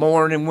in the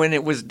morning when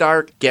it was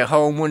dark, get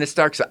home when it's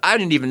dark. So I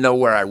didn't even know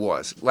where I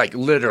was.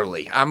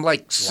 Literally, I'm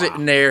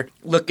sitting there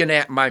looking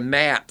at my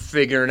map,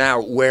 figuring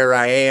out where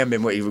I am,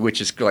 and which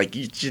is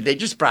they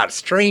just brought a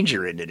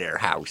stranger into their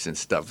house and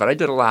stuff. But I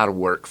did a lot of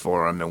work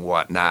for them and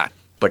whatnot.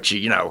 But,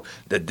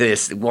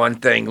 this one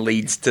thing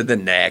leads to the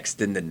next,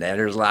 and then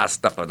there's a lot of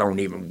stuff I don't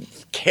even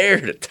care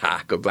to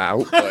talk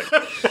about. But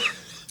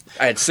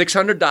I had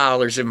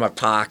 $600 in my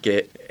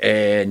pocket,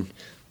 and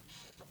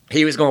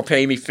he was going to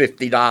pay me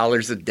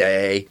 $50 a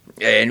day.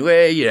 And,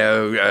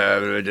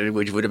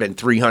 which would have been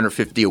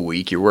 $350 a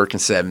week. You're working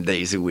 7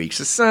 days a week.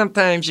 So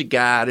sometimes you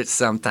got it,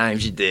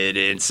 sometimes you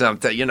didn't.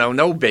 Sometimes,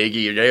 no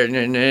biggie.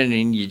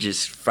 And you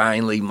just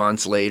finally,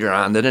 months later,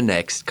 on to the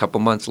next. Couple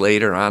months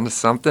later, on to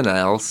something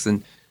else.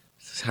 And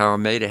this is how I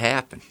made it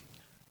happen.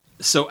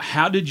 So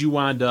how did you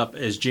wind up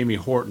as Jimmy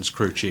Horton's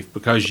crew chief?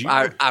 Because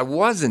I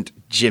wasn't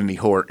Jimmy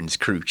Horton's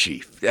crew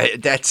chief.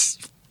 That's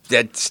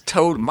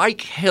total.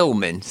 Mike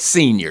Hillman,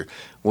 Sr.,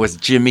 was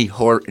Jimmy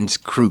Horton's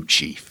crew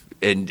chief.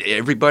 And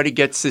everybody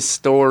gets this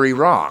story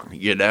wrong,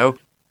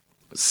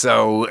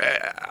 So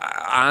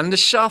on the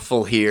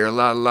shuffle here,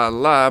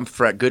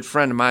 a good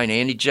friend of mine,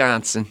 Andy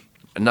Johnson,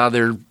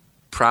 another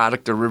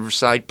product of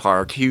Riverside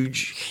Park,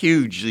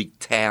 hugely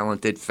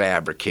talented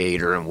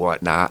fabricator and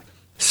whatnot,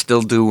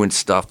 still doing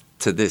stuff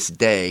to this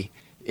day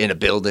in a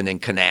building in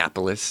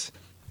Canapolis.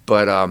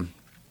 But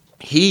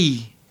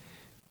he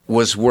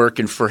was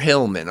working for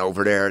Hillman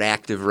over there at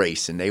Active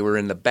Racing. They were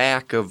in the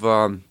back of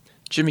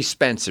Jimmy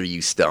Spencer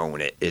used to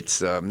own it.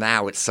 It's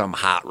now it's some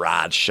hot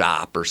rod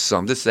shop or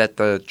something. This is at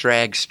the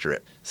drag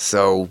strip.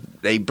 So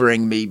they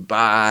bring me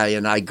by,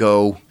 and I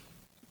go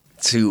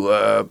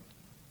to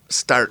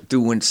start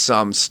doing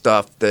some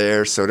stuff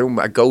there. So then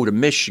I go to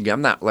Michigan.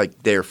 I'm not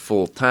there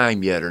full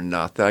time yet or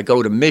nothing. I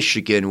go to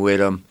Michigan with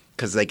them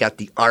because they got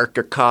the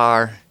ARCA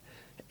car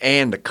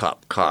and the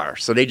Cup car.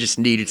 So they just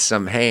needed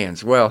some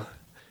hands. Well,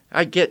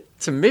 I get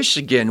to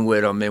Michigan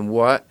with them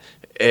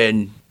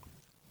and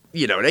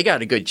they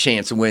got a good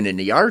chance of winning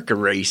the ARCA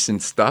race and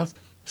stuff.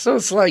 So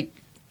it's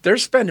they're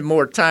spending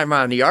more time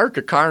on the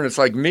ARCA car, and it's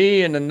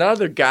me and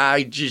another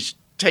guy just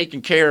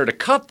taking care of the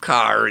Cup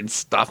car and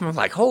stuff. And I'm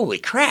like, holy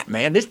crap,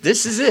 man,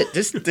 this is it.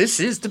 This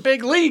is the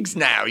big leagues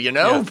now,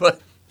 Yeah.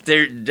 But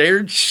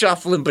they're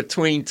shuffling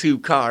between two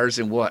cars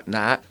and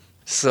whatnot.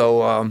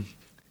 So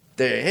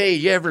hey,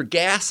 you ever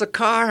gas a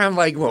car? I'm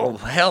like, well,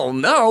 hell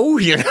no,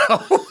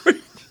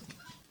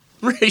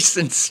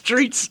 Racing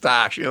street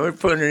stock, we're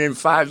putting it in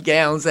 5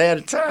 gallons at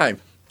a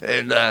time.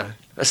 And I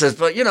says,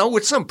 but,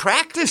 with some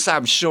practice,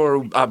 I'm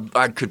sure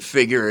I could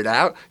figure it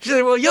out. She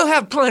said, well, you'll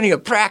have plenty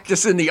of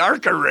practice in the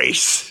ARCA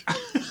race.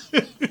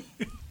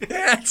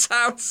 That's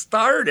how it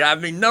started. I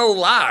mean, no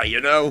lie,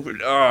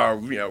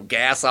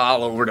 gas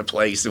all over the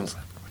place. And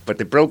But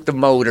they broke the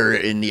motor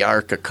in the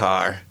ARCA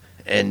car.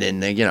 And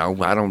then, I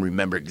don't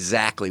remember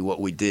exactly what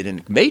we did,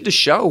 and made the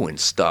show and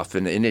stuff.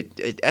 And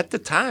it at the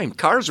time,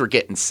 cars were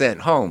getting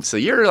sent home. So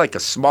you're like a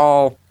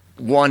small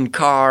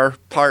one-car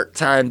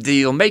part-time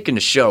deal. Making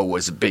the show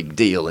was a big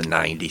deal in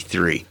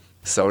 '93.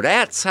 So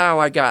that's how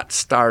I got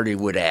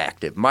started with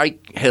Active.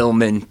 Mike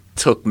Hillman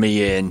took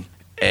me in,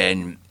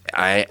 and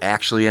I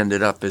actually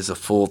ended up as a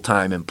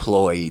full-time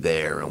employee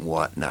there and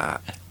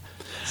whatnot.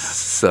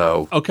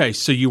 So okay,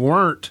 so you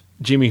weren't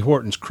Jimmy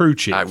Horton's crew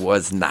chief. I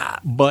was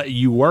not. But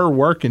you were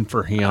working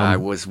for him. I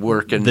was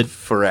working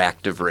for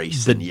Active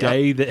Racing. The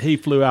day that he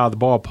flew out of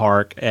the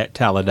ballpark at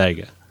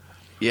Talladega.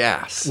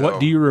 Yeah. So, what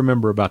do you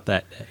remember about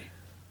that day?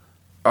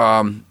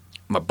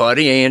 My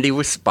buddy Andy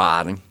was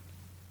spotting,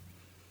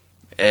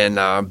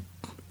 and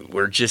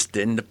we're just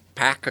in the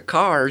pack of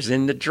cars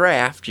in the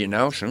draft, So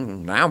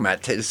now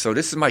I'm so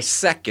this is my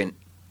second,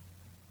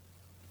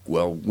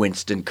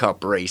 Winston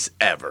Cup race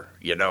ever.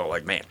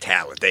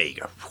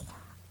 Talladega.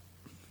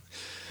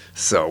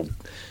 So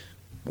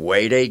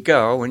away they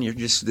go, and you're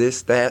just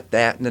this, that,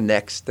 and the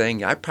next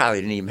thing. I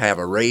probably didn't even have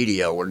a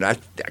radio, or not,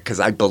 because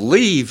I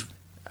believe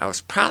I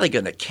was probably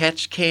going to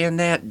catch Can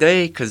that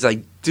day, because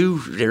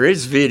there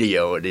is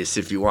video of this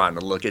if you want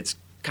to look. It's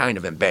kind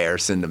of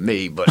embarrassing to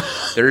me, but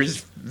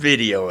there's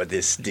video of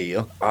this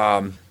deal.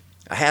 I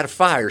had a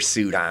fire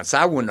suit on, so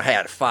I wouldn't have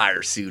had a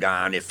fire suit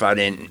on if I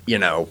didn't,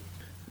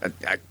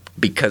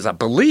 because I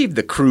believe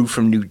the crew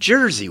from New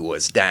Jersey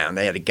was down.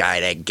 They had a guy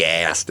that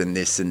gassed and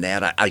this and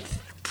that. I'm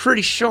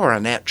pretty sure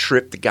on that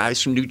trip the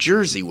guys from New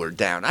Jersey were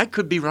down. I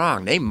could be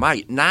wrong. They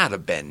might not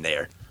have been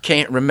there.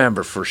 Can't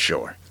remember for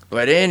sure.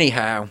 But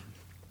anyhow,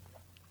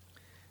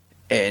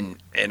 and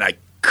I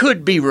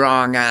could be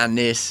wrong on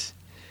this,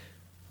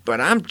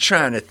 but I'm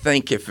trying to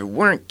think if it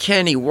weren't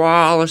Kenny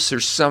Wallace or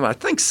I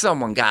think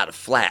someone got a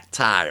flat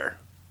tire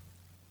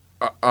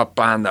up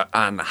on the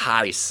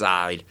high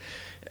side.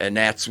 And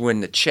that's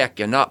when the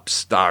checking up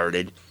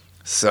started.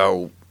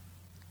 So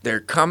they're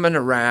coming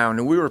around,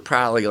 and we were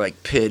probably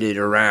pitted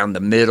around the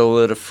middle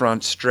of the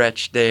front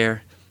stretch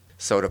there.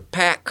 So the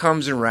pack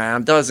comes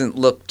around, doesn't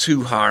look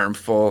too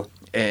harmful.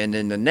 And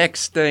then the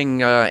next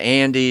thing,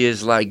 Andy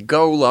is like,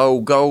 go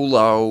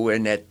low.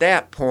 And at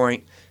that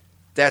point,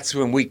 that's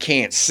when we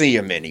can't see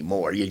him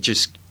anymore. You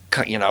just,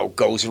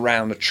 goes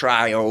around the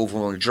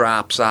tri-oval and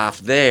drops off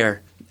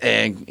there.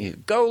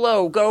 And go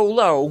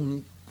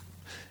low.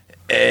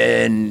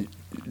 And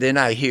then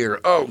I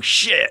hear, oh,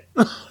 shit,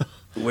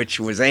 which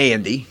was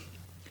Andy.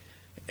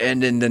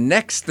 And then the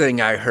next thing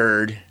I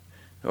heard,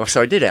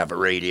 so I did have a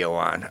radio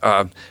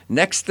on.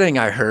 Next thing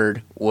I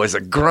heard was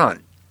a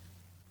grunt.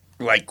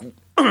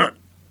 And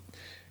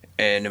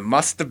it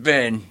must have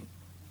been,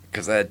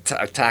 because I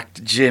talked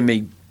to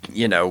Jimmy,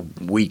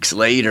 weeks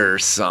later or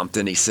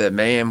something. He said,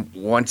 man,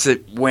 once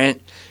it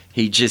went,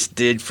 he just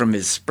did from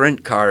his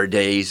sprint car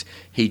days,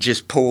 he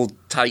just pulled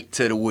tight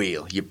to the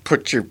wheel. You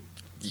put your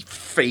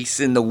face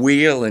in the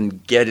wheel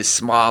and get as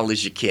small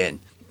as you can.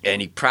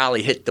 And he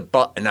probably hit the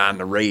button on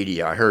the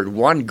radio. I heard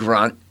one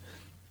grunt,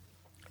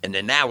 and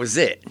then that was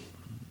it.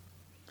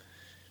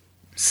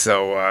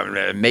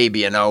 So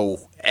maybe an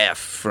OF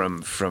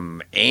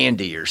from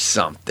Andy or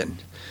something.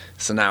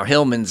 So now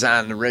Hillman's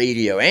on the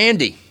radio.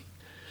 Andy,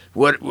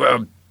 what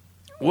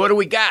do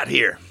we got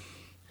here?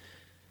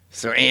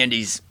 So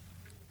Andy's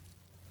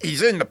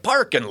in the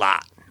parking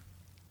lot.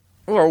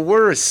 Well,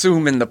 we're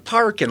assuming the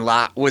parking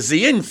lot was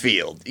the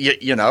infield,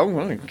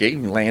 Okay,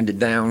 landed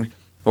down.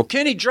 Well,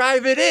 can he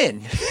drive it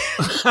in?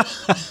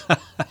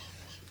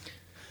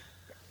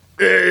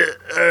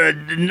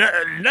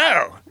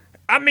 No.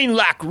 I mean,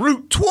 like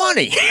Route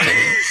 20.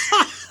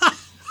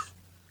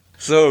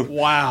 So,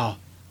 wow.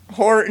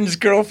 Horton's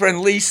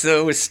girlfriend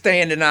Lisa was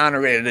standing on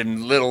her in a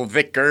little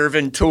Vic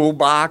Irvin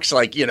toolbox.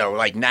 Like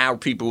now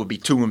people would be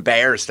too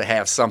embarrassed to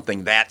have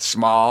something that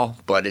small,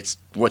 but it's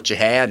what you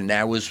had, and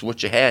that was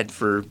what you had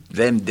for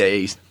them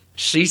days.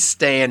 She's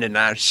standing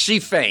on, she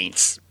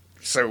faints.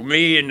 So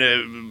me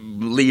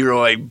and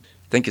Leroy, I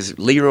think it's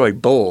Leroy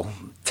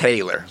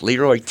Taylor,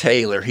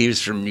 he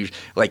was from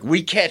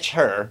we catch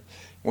her,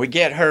 we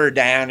get her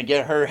down and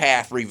get her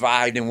half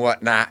revived and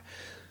whatnot.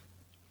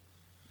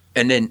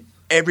 And then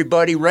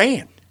everybody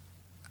ran.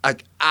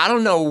 I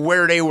don't know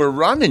where they were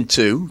running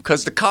to,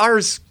 because the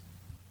car's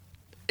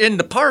in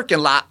the parking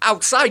lot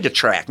outside the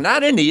track,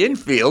 not in the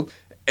infield.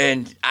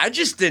 And I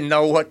just didn't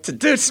know what to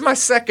do. This is my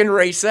second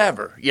race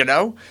ever,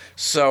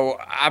 So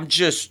I'm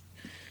just,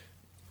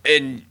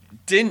 and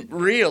didn't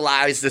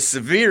realize the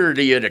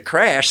severity of the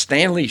crash.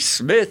 Stanley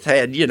Smith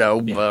had,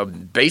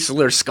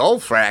 basilar skull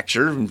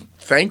fracture and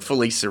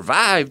thankfully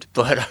survived.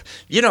 But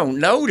you don't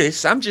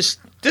notice, this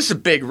is a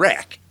big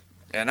wreck.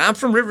 And I'm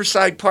from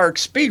Riverside Park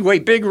Speedway.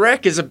 Big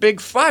wreck is a big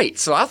fight.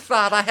 So I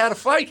thought I had to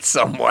fight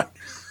someone.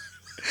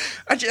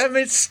 I mean,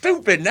 it's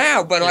stupid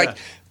now, but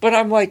but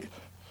I'm like,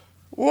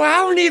 well, I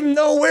don't even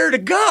know where to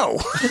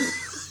go.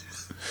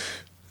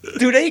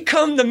 Do they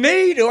come to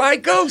me? Do I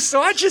go?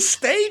 So I just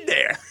stayed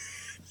there.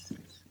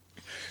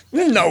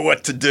 Didn't know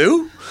what to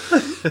do.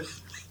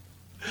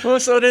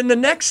 Well, so then the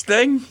next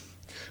thing,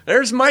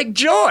 there's Mike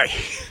Joy,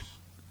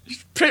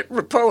 pit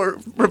reporter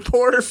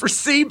for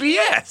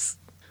CBS.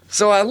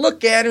 So I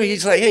look at him,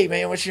 he's like, hey,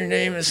 man, what's your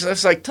name? And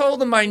so I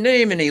told him my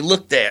name, and he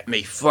looked at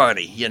me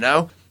funny, you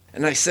know?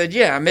 And I said,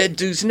 yeah, I'm Ed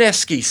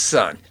Duzneski's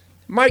son.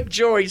 Mike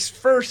Joy's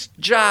first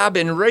job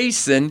in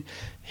racing,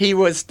 he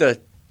was the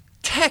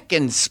tech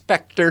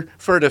inspector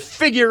for the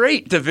figure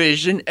 8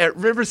 division at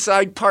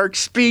Riverside Park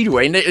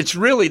Speedway. And it's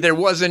really, there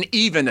wasn't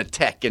even a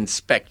tech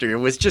inspector. It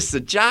was just a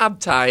job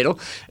title,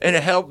 and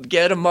it helped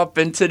get him up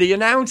into the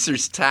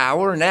announcer's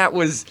tower. And that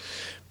was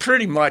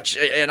pretty much,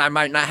 and I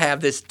might not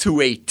have this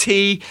to a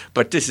T,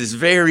 but this is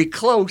very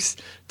close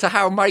to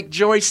how Mike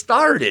Joy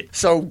started.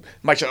 So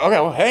Mike said, okay,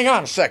 well, hang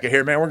on a second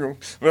here, man.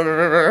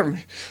 We're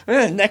going.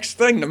 Next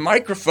thing, the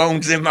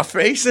microphone's in my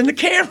face and the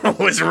camera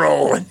was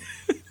rolling.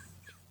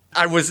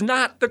 I was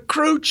not the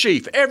crew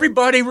chief.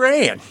 Everybody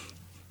ran.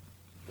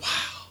 Wow.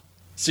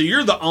 So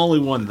you're the only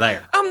one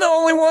there. I'm the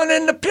only one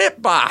in the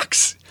pit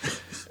box.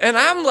 And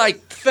I'm like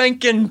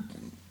thinking,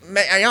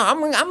 man,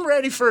 I'm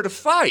ready for the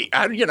fight.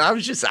 I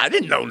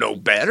didn't know no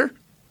better.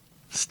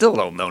 Still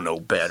don't know no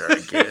better,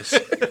 I guess.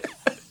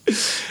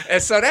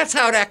 And so that's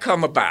how that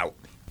come about.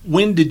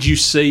 When did you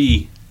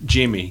see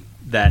Jimmy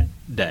that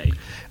day?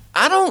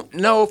 I don't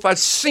know if I've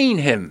seen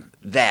him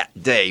that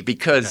day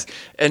because,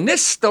 and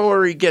this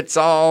story gets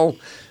all,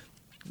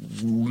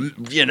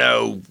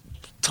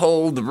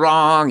 told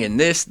wrong and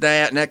this,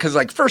 that, and that. Because,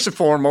 like, first and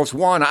foremost,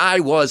 one, I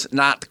was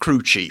not the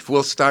crew chief.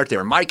 We'll start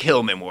there. Mike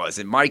Hillman was,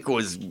 and Mike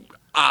was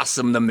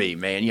awesome to me,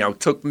 man.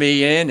 Took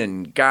me in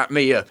and got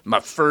me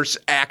my first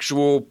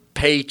actual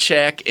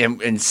paycheck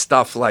and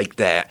stuff like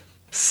that.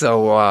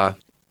 So,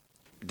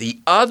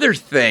 the other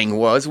thing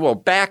was, well,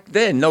 back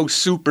then, no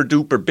super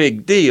duper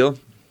big deal.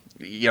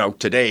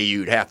 Today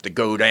you'd have to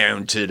go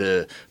down to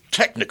the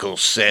technical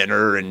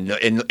center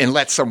and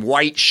let some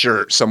white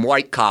shirt, some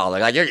white collar.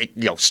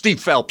 Steve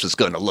Phelps is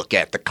going to look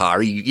at the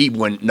car. He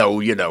wouldn't know,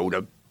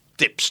 the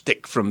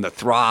dipstick from the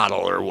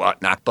throttle or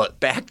whatnot. But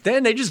back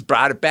then they just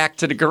brought it back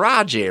to the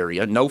garage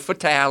area. No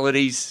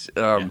fatalities.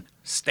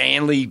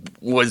 Stanley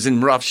was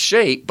in rough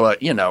shape,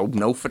 but,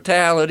 no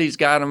fatalities.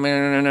 Got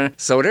him.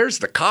 So there's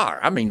the car.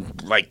 I mean,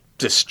 like,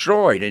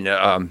 destroyed.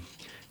 And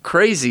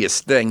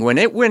craziest thing, when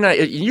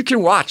you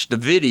can watch the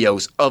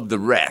videos of the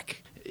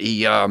wreck.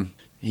 He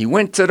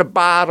went to the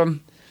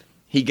bottom.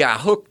 He got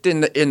hooked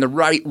in the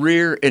right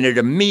rear, and it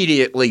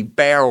immediately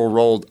barrel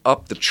rolled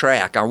up the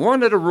track. On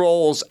one of the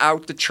rolls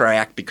out the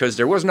track, because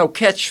there was no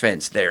catch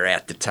fence there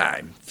at the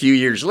time. A few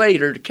years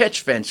later, the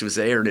catch fence was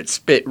there, and it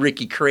spit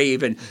Ricky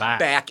Craven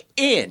back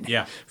in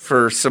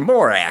for some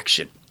more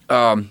action.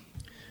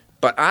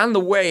 But on the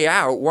way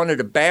out, one of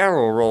the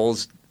barrel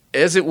rolls,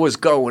 as it was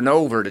going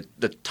over,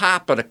 the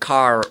top of the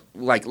car,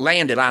 like,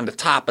 landed on the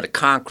top of the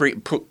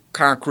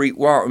concrete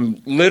wall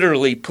and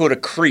literally put a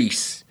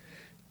crease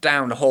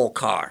down the whole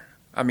car.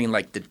 I mean,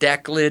 like, the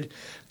deck lid,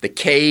 the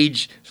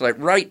cage, so like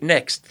right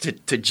next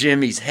to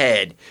Jimmy's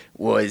head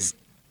was,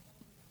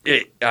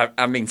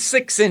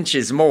 6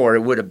 inches more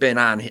it would have been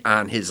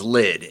on his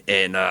lid.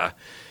 And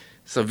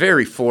so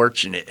very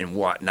fortunate and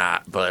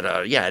whatnot. But,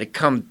 it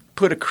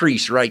put a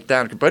crease right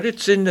down. But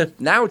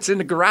now it's in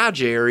the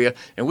garage area,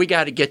 and we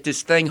got to get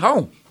this thing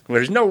home. Well,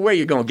 there's no way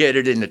you're going to get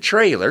it in the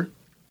trailer.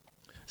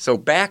 So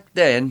back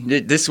then,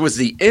 this was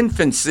the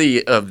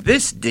infancy of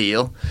this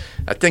deal.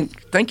 I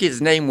think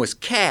his name was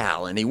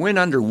Cal, and he went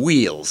under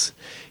wheels.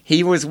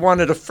 He was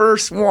one of the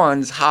first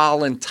ones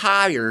hauling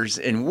tires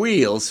and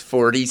wheels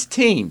for these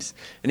teams.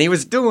 And he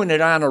was doing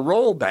it on a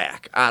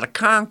rollback out of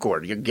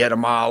Concord. You get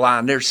them all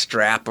on there,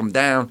 strap them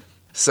down.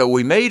 So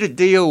we made a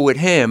deal with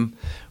him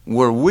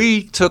where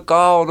we took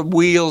all the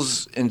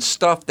wheels and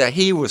stuff that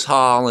he was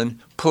hauling,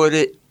 put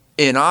it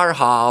in our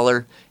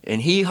hauler,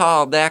 and he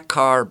hauled that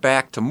car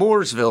back to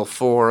Mooresville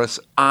for us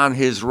on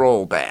his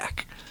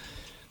rollback.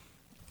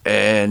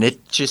 And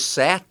it just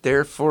sat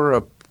there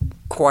for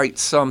quite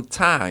some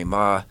time.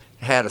 It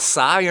had a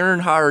Cy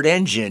Earnhardt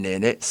engine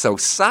in it, so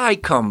Cy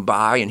come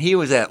by, and he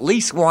was at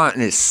least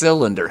wanting his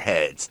cylinder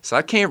heads. So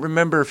I can't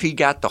remember if he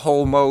got the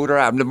whole motor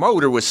out. The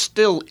motor was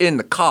still in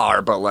the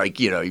car, but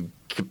you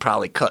could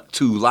probably cut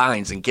 2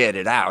 lines and get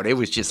it out. It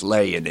was just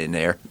laying in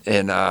there.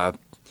 And I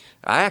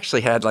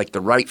actually had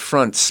the right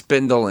front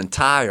spindle and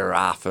tire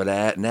off of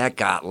that, and that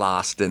got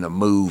lost in a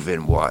move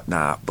and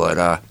whatnot.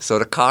 But so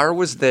the car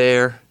was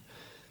there,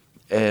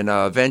 and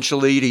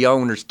eventually the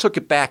owners took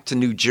it back to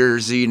New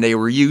Jersey, and they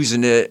were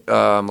using it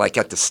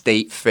at the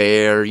state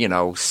fair,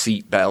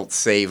 seatbelt,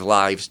 save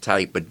lives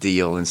type of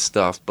deal and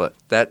stuff. But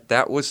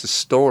that was the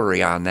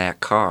story on that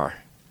car.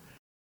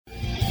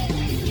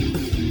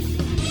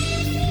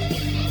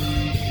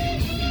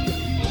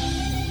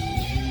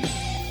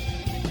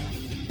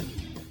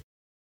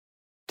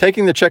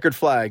 Taking the checkered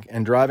flag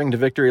and driving to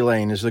victory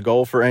lane is the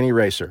goal for any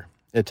racer.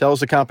 It tells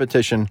the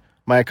competition,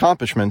 my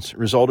accomplishments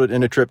resulted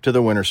in a trip to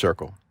the winner's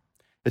circle.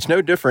 It's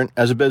no different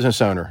as a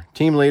business owner,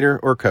 team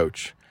leader, or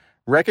coach.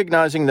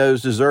 Recognizing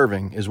those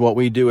deserving is what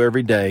we do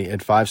every day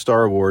at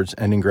 5-Star Awards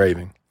and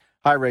Engraving.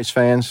 Hi, race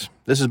fans.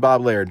 This is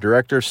Bob Laird,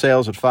 Director of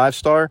Sales at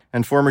 5-Star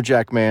and former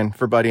jackman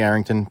for Buddy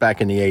Arrington back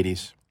in the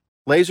 80s.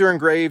 Laser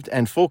engraved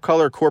and full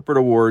color corporate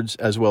awards,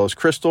 as well as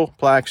crystal,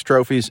 plaques,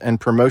 trophies,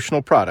 and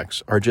promotional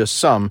products are just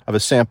some of a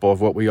sample of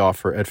what we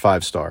offer at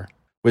 5 Star.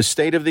 With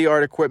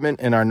state-of-the-art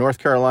equipment in our North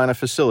Carolina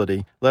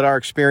facility, let our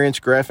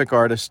experienced graphic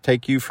artists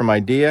take you from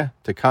idea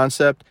to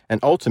concept and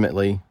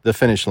ultimately the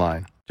finish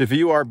line. To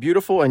view our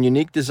beautiful and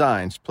unique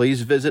designs,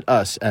 please visit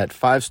us at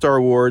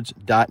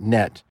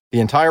 5starawards.net. The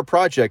entire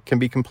project can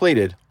be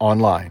completed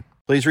online.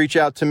 Please reach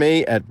out to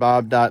me at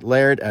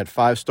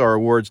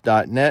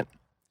bob.laird@5starawards.net,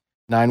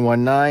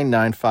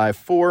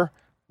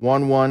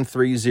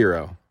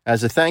 919-954-1130.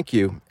 As a thank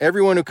you,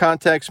 everyone who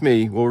contacts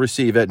me will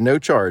receive at no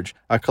charge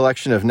a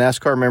collection of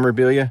NASCAR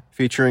memorabilia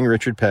featuring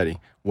Richard Petty,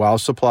 while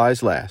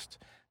supplies last.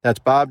 That's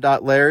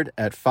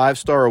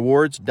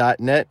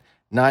bob.laird@5starawards.net,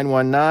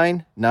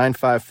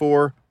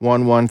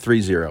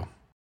 919-954-1130.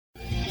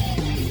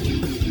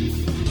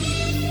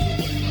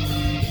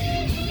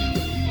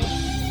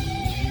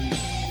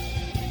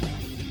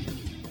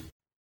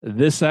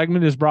 This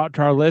segment is brought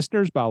to our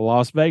listeners by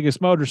Las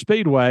Vegas Motor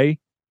Speedway,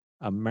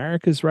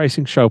 America's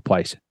racing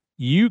showplace.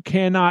 You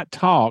cannot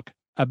talk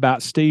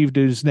about Steve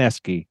Duze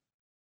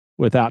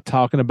without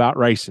talking about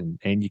racing,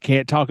 and you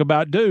can't talk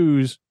about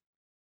Duze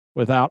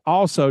without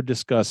also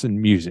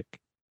discussing music.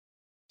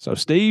 So,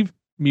 Steve,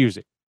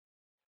 music.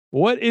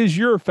 What is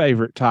your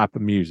favorite type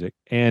of music,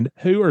 and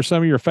who are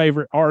some of your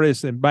favorite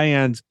artists and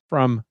bands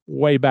from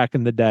way back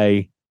in the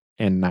day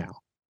and now?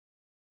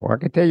 Well, I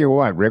can tell you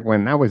what, Rick,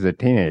 when I was a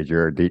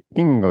teenager, the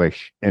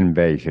English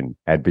invasion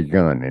had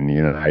begun in the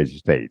United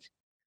States,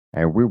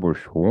 and we were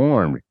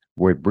swarmed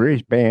with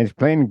British bands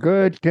playing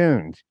good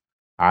tunes.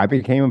 I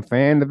became a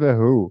fan of The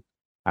Who.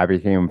 I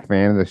became a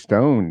fan of the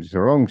Stones,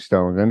 the Rolling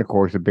Stones, and of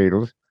course the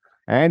Beatles,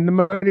 and the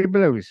Moody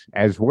Blues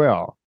as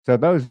well. So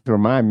those were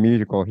my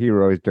musical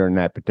heroes during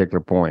that particular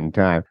point in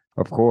time.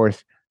 Of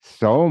course,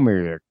 soul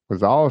music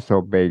was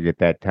also big at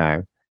that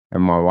time,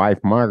 and my wife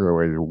Margaret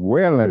was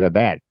well into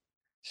that.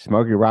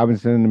 Smokey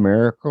Robinson, the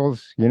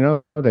Miracles,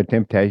 the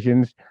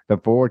Temptations, the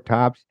Four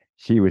Tops.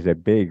 She was a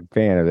big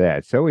fan of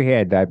that. So we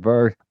had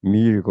diverse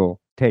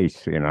musical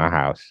tastes in our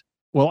house.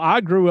 Well,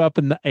 I grew up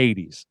in the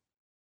 80s.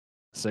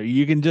 So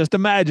you can just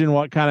imagine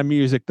what kind of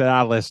music that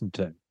I listened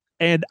to.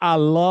 And I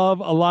love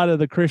a lot of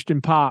the Christian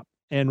pop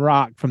and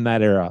rock from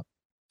that era.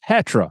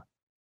 Petra,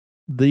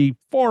 the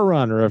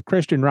forerunner of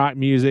Christian rock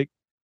music.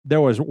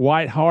 There was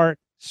Whiteheart,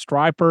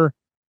 Stryper,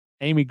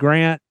 Amy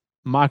Grant,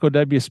 Michael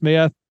W.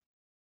 Smith.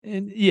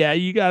 And yeah,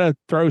 you got to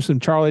throw some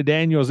Charlie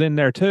Daniels in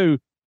there too.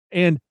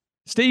 And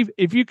Steve,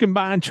 if you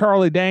combine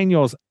Charlie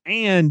Daniels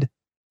and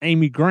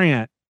Amy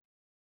Grant,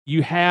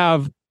 you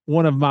have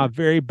one of my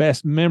very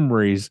best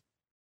memories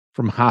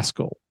from high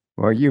school.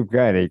 Well, you've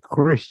got a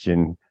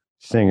Christian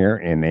singer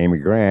in Amy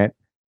Grant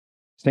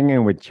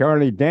singing with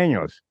Charlie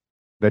Daniels.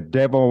 The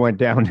devil went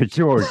down to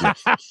Georgia.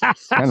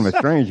 Kind of a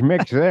strange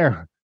mix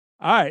there.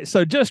 All right.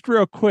 So just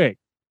real quick,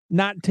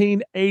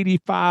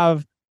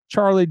 1985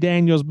 Charlie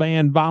Daniels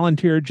Band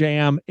Volunteer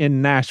Jam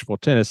in Nashville,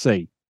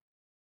 Tennessee.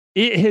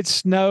 It had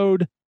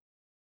snowed,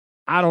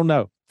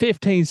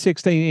 15,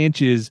 16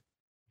 inches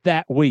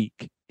that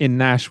week in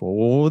Nashville.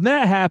 Well, when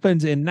that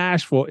happens in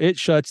Nashville, it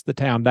shuts the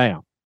town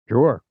down.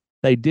 Sure.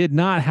 They did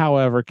not,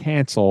 however,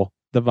 cancel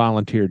the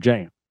Volunteer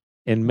Jam.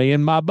 And me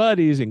and my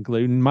buddies,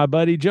 including my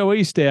buddy Joe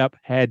Estep,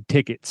 had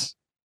tickets.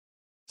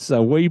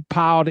 So we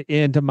piled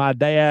into my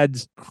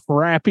dad's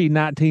crappy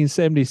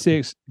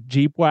 1976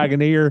 Jeep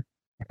Wagoneer.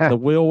 The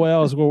wheel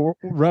wells were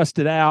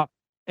rusted out.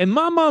 And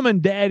my mom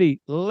and daddy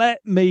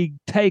let me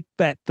take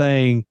that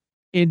thing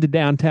into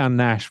downtown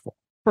Nashville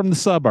from the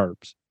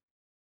suburbs.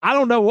 I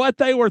don't know what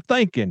they were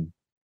thinking,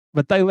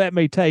 but they let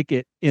me take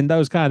it in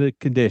those kind of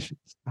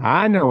conditions.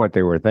 I know what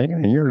they were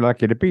thinking, and you're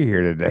lucky to be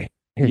here today.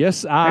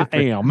 Yes, I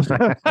am.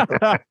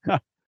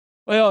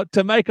 Well,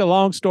 to make a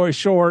long story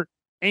short,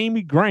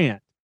 Amy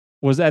Grant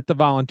was at the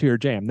Volunteer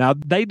Jam. Now,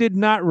 they did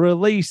not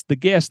release the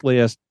guest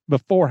list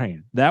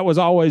beforehand. That was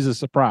always a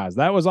surprise.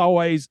 That was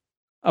always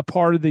a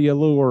part of the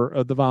allure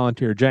of the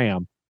Volunteer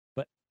Jam.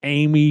 But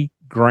Amy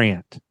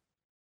Grant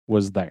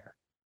was there.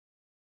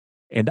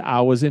 And I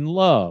was in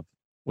love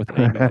with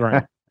Amy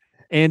Grant.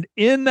 And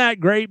in that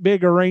great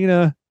big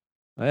arena,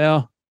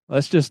 well,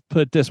 let's just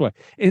put it this way.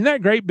 In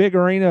that great big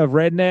arena of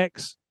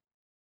rednecks,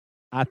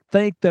 I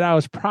think that I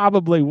was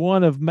probably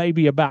one of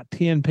maybe about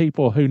 10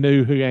 people who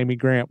knew who Amy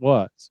Grant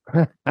was.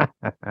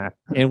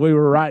 And we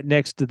were right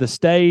next to the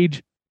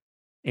stage.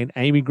 And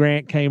Amy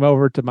Grant came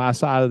over to my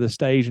side of the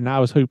stage, and I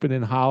was hooping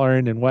and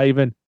hollering and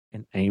waving.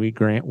 And Amy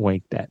Grant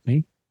winked at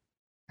me.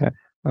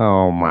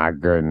 Oh, my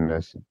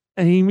goodness.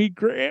 Amy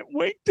Grant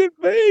winked at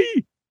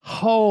me.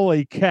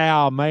 Holy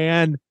cow,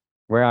 man.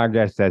 Well, I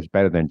guess that's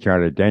better than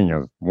Charlie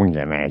Daniels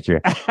winking at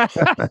you.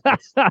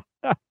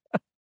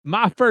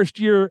 My first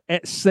year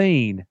at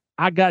Scene,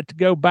 I got to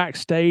go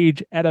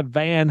backstage at a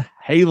Van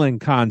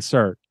Halen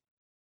concert,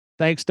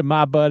 thanks to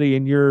my buddy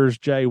and yours,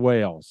 Jay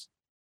Wells.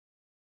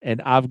 And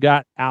I've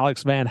got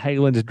Alex Van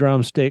Halen's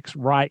drumsticks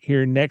right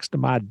here next to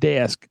my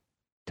desk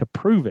to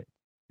prove it.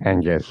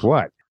 And guess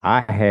what?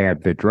 I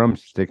have the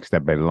drumsticks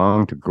that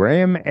belong to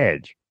Graham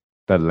Edge.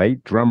 the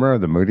late drummer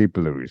of the Moody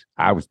Blues.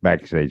 I was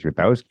backstage with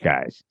those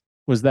guys.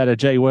 Was that a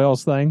Jay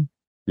Wells thing?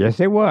 Yes,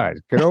 it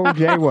was. Good old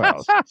Jay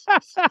Wells.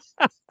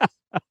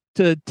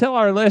 To tell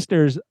our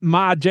listeners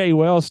my Jay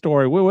Wells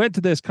story, we went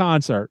to this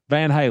concert,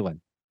 Van Halen,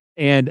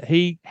 and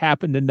he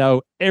happened to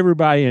know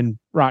everybody in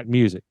rock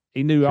music.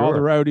 He knew all the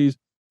roadies,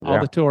 all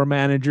the tour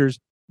managers.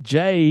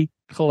 Jay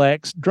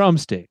collects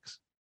drumsticks.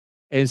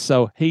 And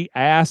so he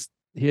asked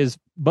his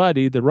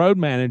buddy, the road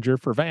manager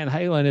for Van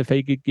Halen, if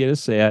he could get a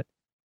set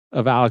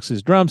of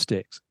Alex's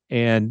drumsticks.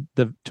 And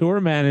the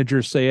tour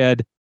manager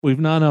said, we've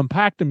not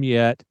unpacked them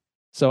yet,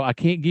 so I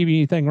can't give you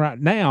anything right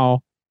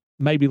now,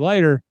 maybe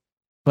later,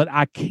 but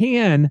I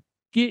can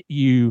get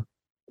you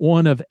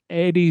one of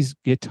Eddie's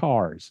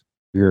guitars.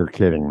 You're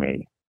kidding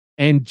me.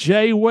 And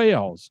Jay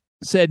Wells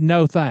said,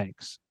 no,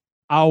 thanks.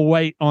 I'll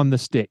wait on the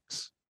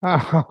sticks.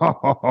 Well,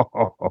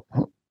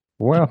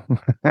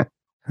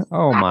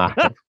 oh my.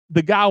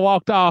 The guy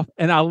walked off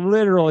and I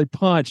literally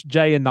punched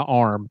Jay in the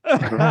arm.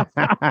 I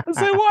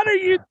said, what are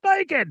you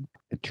thinking?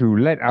 To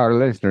let our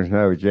listeners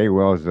know, Jay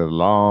Wells is a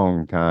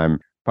long-time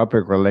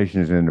public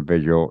relations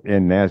individual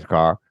in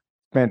NASCAR,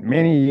 spent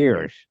many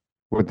years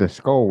with the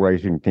Skull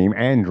Racing team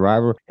and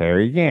driver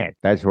Harry Gant.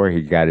 That's where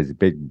he got his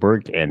big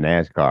break in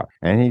NASCAR.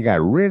 And he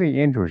got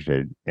really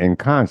interested in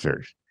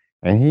concerts.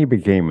 And he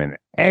became an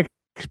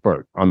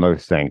expert on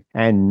those things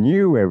and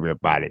knew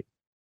everybody.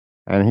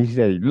 And he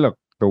said, look,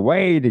 the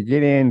way to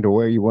get into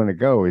where you want to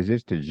go is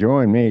just to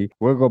join me.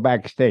 We'll go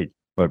backstage,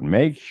 but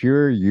make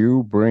sure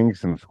you bring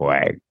some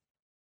swag.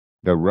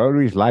 The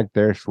roadies like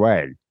their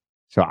swag.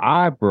 So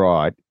I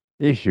brought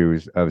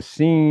issues of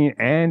Seen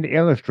and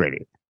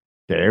Illustrated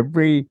to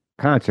every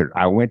concert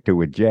I went to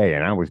with Jay,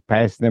 and I was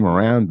passing them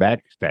around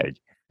backstage.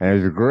 And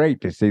it was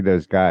great to see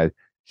those guys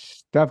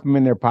stuff them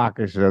in their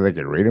pockets so they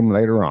could read them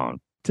later on.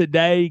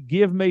 Today,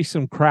 give me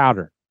some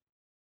Crowder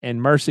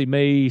and Mercy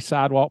Me,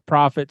 Sidewalk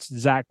Prophets,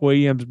 Zach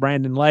Williams,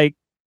 Brandon Lake.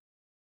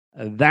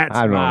 That's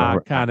my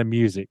kind of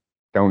music.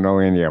 Don't know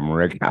any of them,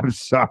 Rick. I'm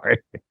sorry.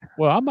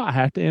 Well, I might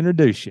have to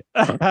introduce you.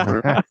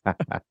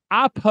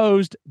 I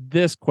posed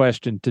this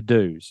question to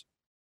Duze,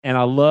 and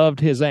I loved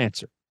his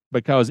answer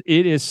because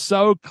it is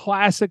so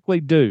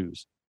classically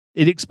Duze.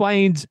 It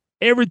explains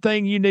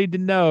everything you need to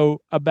know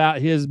about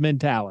his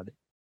mentality.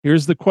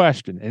 Here's the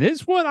question, and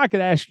it's one I could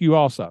ask you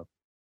also.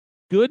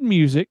 Good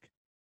music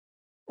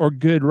or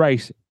good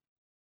racing?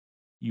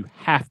 You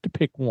have to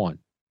pick one.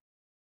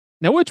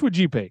 Now, which would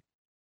you pick?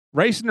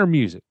 Racing or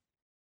music?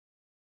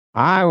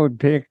 I would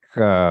pick,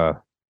 Rick,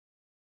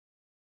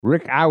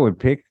 I would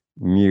pick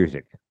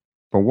music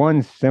for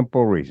one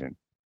simple reason.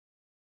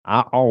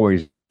 I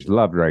always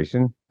loved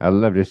racing. I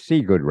love to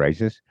see good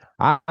races.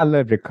 I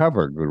love to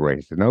cover good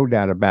races, no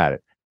doubt about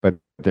it. But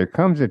there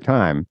comes a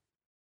time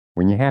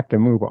when you have to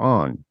move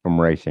on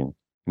from racing.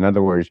 In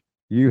other words,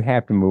 you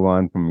have to move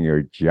on from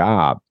your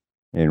job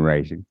in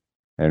racing.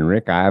 And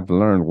Rick, I've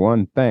learned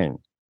one thing.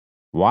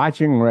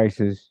 Watching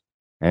races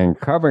and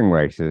covering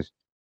races,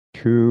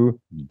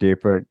 two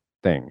different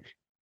things.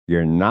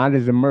 You're not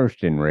as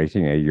immersed in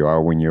racing as you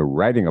are when you're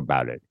writing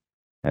about it.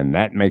 And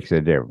that makes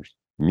a difference.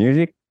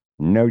 Music,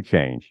 no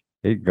change.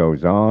 It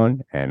goes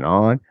on,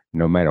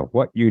 no matter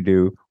what you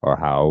do or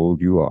how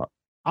old you are.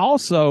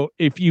 Also,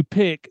 if you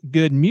pick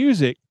good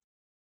music,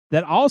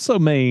 that also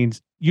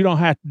means you don't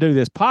have to do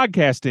this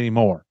podcast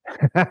anymore.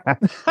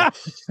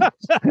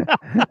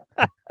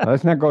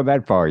 Let's not go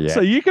that far yet.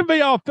 So you can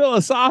be all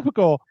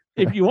philosophical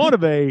if you want to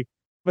be,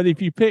 but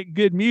if you pick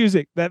good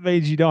music, that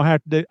means you don't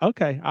have to do.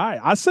 Okay, all right.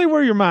 I see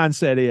where your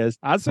mindset is.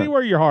 I see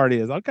where your heart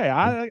is. Okay,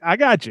 I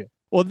got you.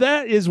 Well,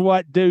 that is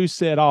what Duze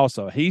said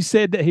also. He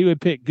said that he would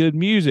pick good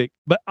music,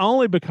 but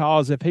only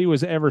because if he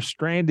was ever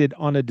stranded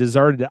on a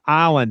deserted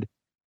island,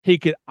 he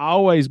could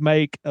always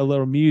make a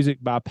little music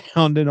by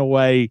pounding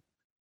away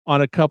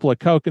on a couple of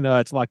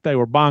coconuts like they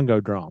were bongo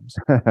drums.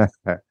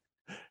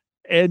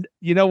 And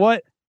you know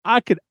what?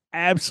 I could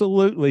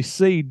absolutely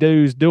see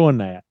Duze doing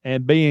that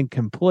and being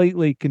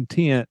completely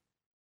content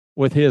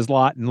with his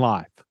lot in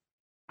life.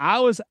 I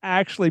was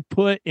actually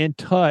put in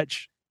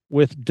touch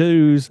with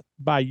Duze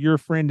by your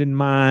friend and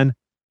mine,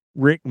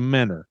 Rick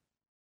Minner,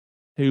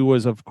 who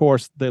was, of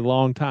course, the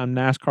longtime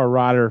NASCAR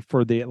writer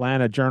for the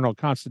Atlanta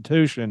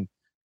Journal-Constitution.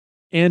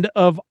 And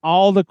of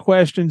all the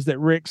questions that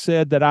Rick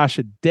said that I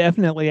should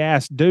definitely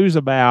ask Duze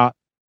about,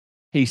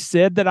 he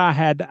said that I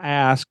had to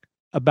ask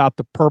about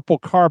the purple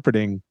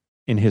carpeting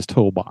in his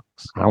toolbox.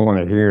 I want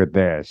to hear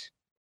this.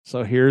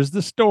 So here's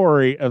the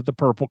story of the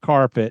purple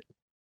carpet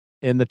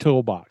in the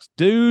toolbox.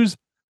 Duze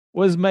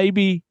was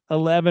maybe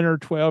 11 or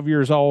 12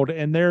 years old,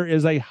 and there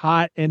is a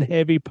hot and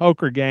heavy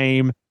poker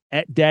game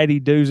at Daddy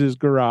Duze's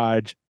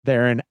garage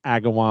there in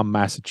Agawam,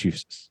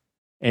 Massachusetts.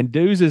 And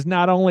Duze is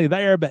not only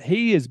there, but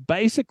he is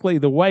basically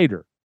the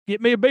waiter.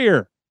 Get me a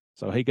beer.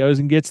 So he goes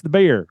and gets the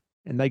beer,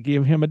 and they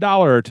give him $1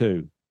 or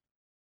 $2,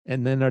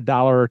 and then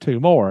 $1 or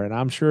 $2 more. And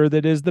I'm sure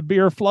that as the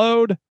beer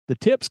flowed, the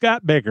tips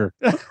got bigger.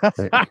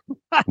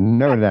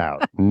 No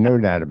doubt. No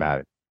doubt about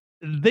it.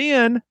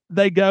 Then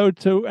they go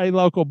to a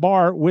local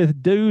bar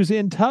with Duze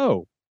in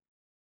tow.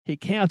 He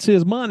counts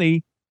his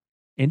money,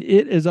 and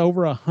it is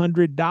over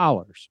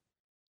 $100.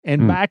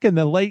 And back in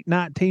the late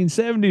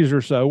 1970s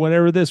or so,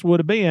 whenever this would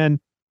have been,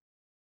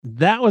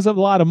 that was a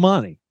lot of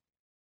money,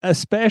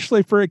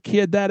 especially for a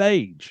kid that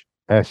age.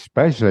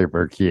 Especially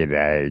for a kid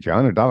that age.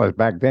 $100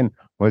 back then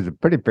was a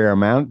pretty fair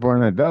amount for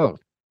an adult.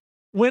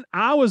 When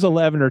I was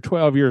 11 or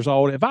 12 years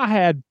old, if I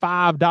had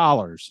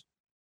 $5,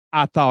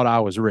 I thought I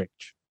was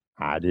rich.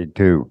 I did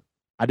too.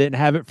 I didn't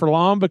have it for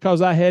long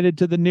because I headed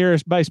to the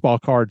nearest baseball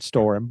card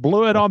store and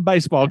blew it on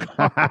baseball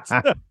cards.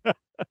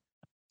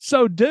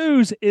 So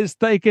Duze is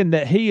thinking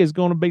that he is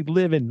going to be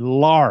living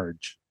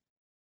large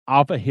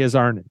off of his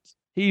earnings.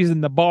 He's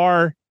in the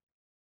bar,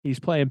 he's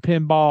playing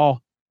pinball,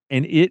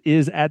 and it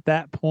is at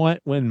that point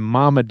when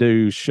Mama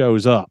Duze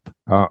shows up.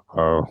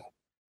 Uh-oh.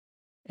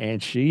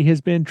 And she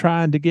has been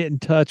trying to get in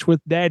touch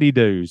with Daddy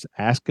Duze,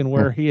 asking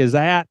where he is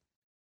at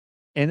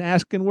and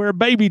asking where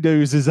Baby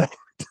Duze is at.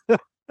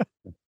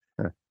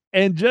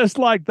 And just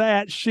like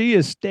that, she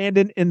is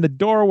standing in the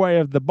doorway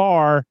of the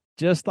bar,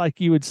 just like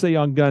you would see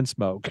on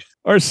Gunsmoke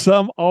or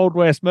some Old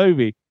West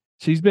movie.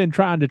 She's been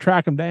trying to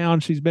track him down.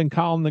 She's been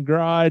calling the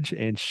garage,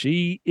 and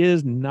she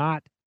is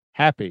not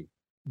happy.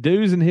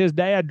 Duze and his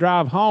dad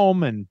drive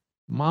home, and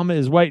Mama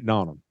is waiting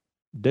on him.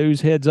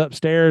 Duze heads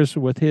upstairs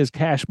with his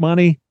cash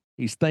money.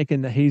 He's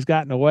thinking that he's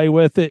gotten away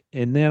with it,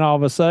 and then all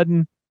of a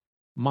sudden,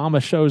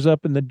 Mama shows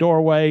up in the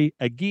doorway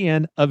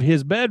again of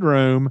his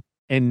bedroom,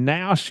 and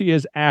now she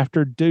is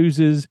after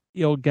Duze's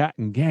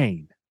ill-gotten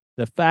gain.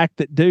 The fact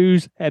that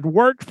Duze had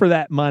worked for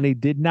that money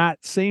did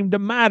not seem to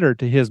matter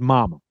to his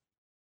mama.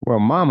 Well,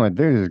 Mama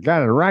Duze has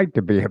got a right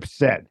to be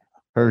upset.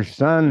 Her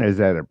son is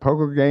at a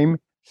poker game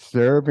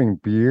serving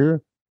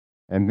beer,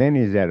 and then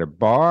he's at a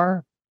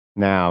bar.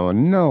 Now,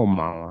 no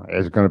mama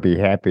is going to be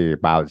happy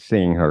about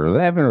seeing her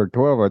 11 or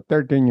 12 or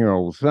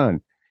 13-year-old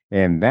son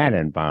in that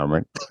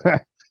environment.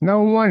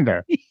 No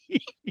wonder.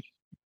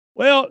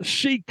 Well,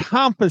 she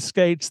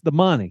confiscates the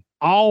money,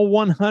 all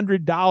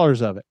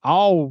 $100 of it,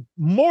 all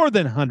more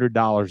than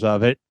 $100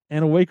 of it.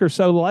 And a week or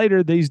so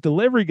later, these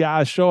delivery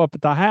guys show up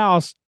at the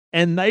house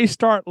and they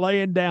start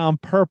laying down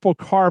purple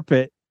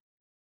carpet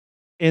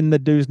in the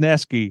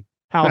Duzneski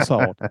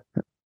household.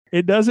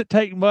 It doesn't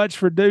take much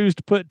for Duze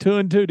to put two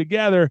and two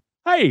together.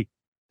 Hey,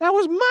 that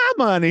was my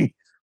money.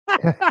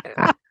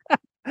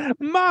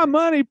 My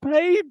money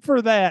paid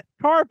for that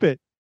carpet.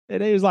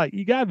 And he was like,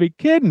 you got to be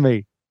kidding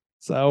me.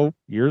 So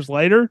years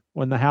later,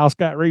 when the house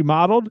got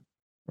remodeled,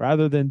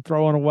 rather than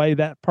throwing away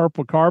that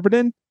purple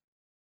carpeting,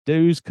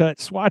 Duze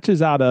cut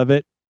swatches out of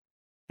it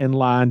and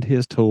lined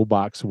his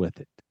toolbox with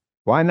it.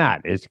 Why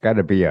not? It's got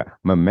to be a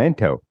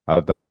memento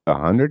of the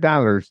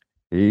 $100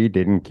 he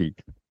didn't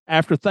keep.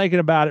 After thinking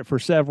about it for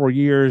several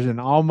years and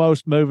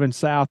almost moving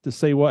south to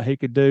see what he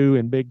could do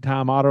in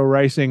big-time auto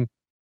racing,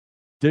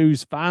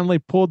 Duze finally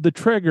pulled the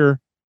trigger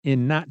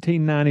in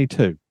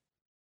 1992.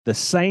 The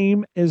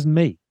same as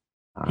me.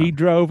 He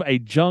drove a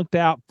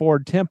junked-out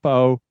Ford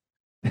Tempo.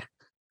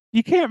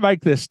 You can't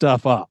make this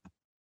stuff up.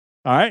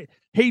 All right?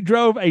 He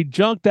drove a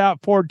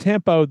junked-out Ford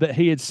Tempo that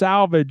he had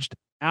salvaged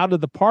out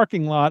of the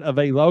parking lot of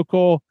a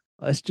local,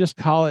 let's just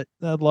call it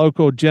a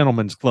local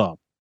gentleman's club.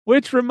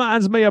 Which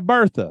reminds me of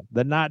Bertha,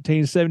 the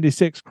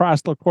 1976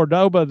 Chrysler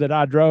Cordoba that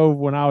I drove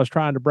when I was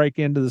trying to break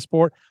into the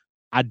sport.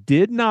 I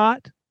did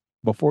not,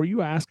 before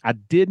you ask, I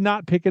did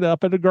not pick it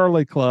up at a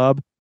girly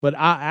club, but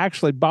I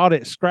actually bought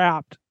it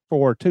scrapped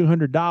for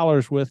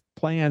 $200 with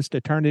plans to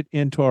turn it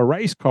into a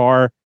race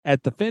car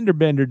at the fender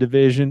bender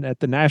division at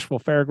the Nashville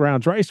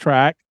Fairgrounds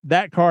racetrack.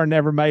 That car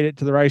never made it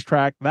to the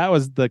racetrack. That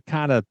was the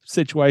kind of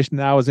situation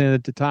that I was in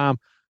at the time.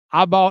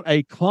 I bought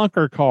a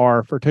clunker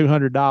car for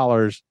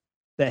 $200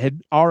 that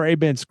had already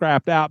been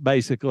scrapped out,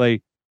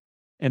 basically,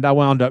 and I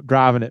wound up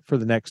driving it for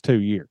the next 2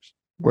 years.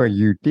 Well,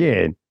 you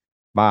did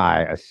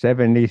buy a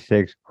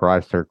 76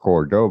 Chrysler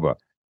Cordoba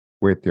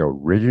with the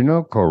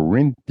original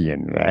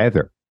Corinthian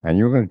leather, and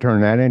you're going to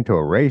turn that into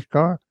a race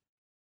car?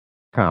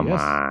 Come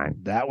on.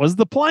 That was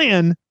the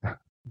plan.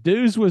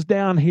 Duze was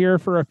down here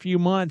for a few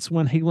months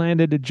when he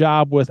landed a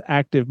job with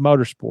Active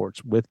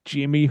Motorsports with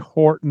Jimmy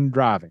Horton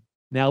driving.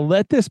 Now,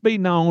 let this be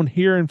known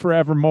here and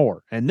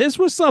forevermore. And this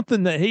was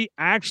something that he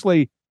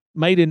actually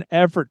made an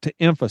effort to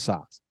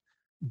emphasize.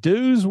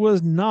 Duze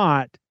was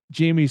not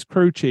Jimmy's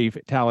crew chief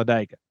at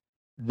Talladega.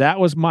 That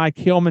was Mike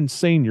Hillman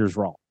Sr.'s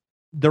role.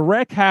 The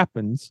wreck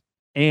happens,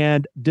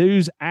 and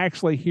Duze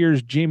actually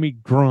hears Jimmy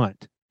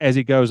grunt as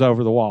he goes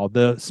over the wall.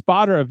 The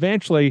spotter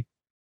eventually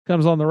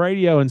comes on the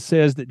radio and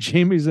says that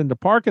Jimmy's in the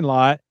parking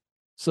lot.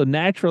 So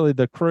naturally,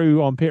 the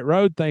crew on pit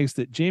road thinks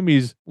that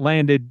Jimmy's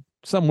landed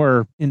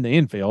somewhere in the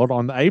infield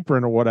on the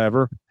apron or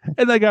whatever.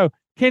 And they go,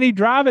 can he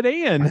drive it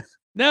in?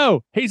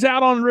 No, he's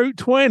out on Route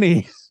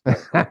 20.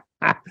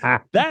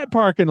 That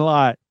parking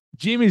lot.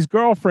 Jimmy's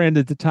girlfriend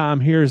at the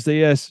time hears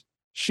this.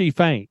 She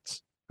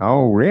faints.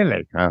 Oh,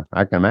 really?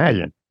 I can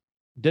imagine.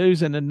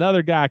 Duze and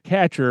another guy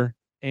catch her.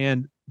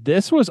 And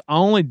this was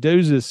only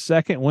Duze's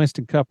second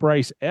Winston Cup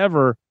race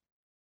ever.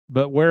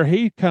 But where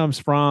he comes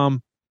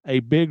from, a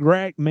big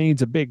wreck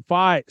means a big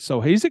fight.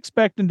 So he's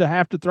expecting to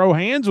have to throw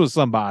hands with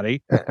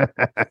somebody.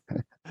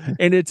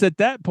 And it's at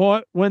that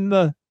point when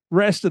the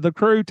rest of the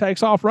crew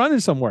takes off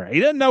running somewhere. He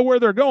doesn't know where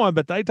they're going,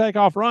 but they take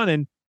off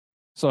running.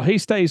 So he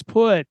stays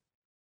put.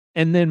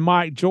 And then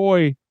Mike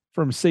Joy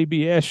from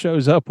CBS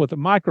shows up with a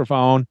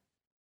microphone.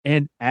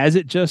 And as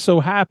it just so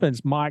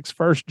happens, Mike's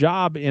first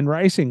job in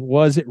racing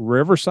was at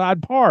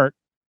Riverside Park,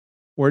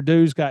 where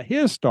Duze got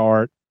his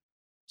start.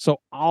 So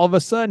all of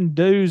a sudden,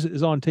 Duze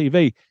is on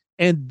TV.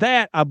 And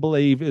that, I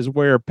believe, is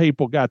where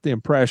people got the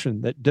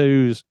impression that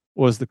Duze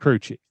was the crew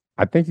chief.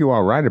 I think you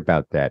are right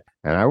about that.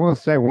 And I will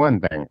say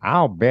one thing.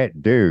 I'll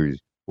bet Duze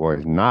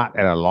was not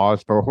at a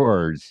loss for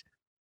words.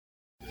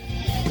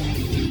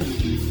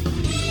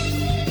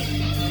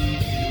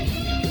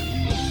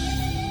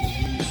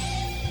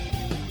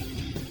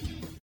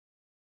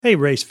 Hey,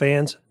 race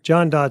fans.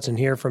 John Dodson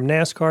here from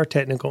NASCAR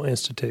Technical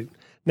Institute.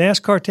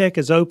 NASCAR Tech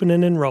is open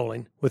and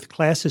enrolling, with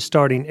classes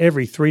starting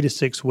every 3 to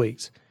 6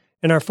 weeks.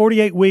 In our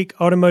 48-week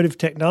automotive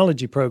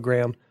technology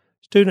program,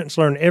 students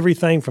learn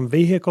everything from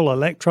vehicle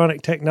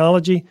electronic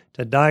technology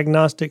to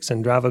diagnostics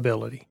and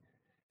drivability.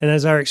 And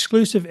as our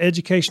exclusive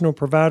educational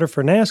provider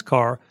for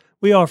NASCAR,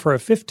 we offer a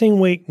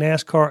 15-week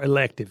NASCAR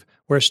elective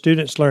where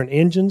students learn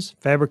engines,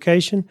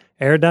 fabrication,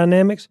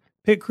 aerodynamics,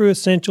 pit crew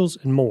essentials,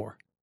 and more.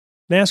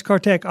 NASCAR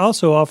Tech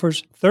also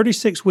offers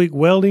 36-week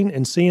welding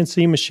and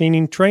CNC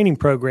machining training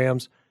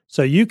programs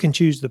so you can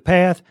choose the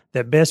path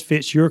that best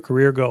fits your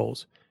career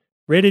goals.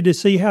 Ready to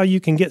see how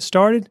you can get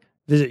started?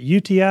 Visit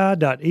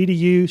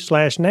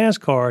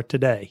uti.edu/NASCAR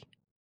today.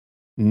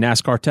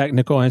 NASCAR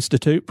Technical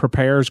Institute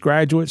prepares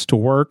graduates to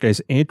work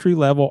as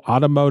entry-level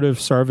automotive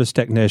service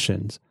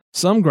technicians.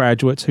 Some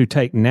graduates who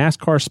take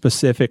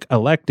NASCAR-specific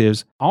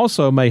electives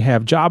also may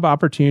have job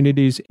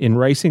opportunities in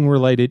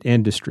racing-related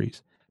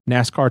industries.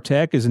 NASCAR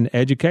Tech is an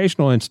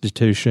educational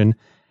institution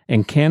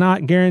and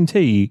cannot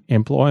guarantee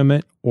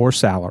employment or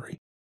salary.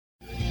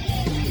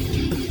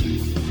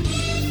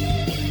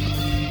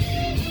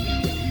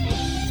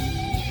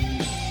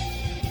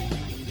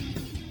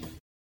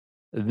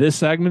 This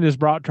segment is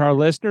brought to our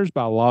listeners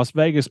by Las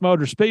Vegas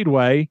Motor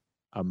Speedway,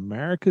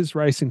 America's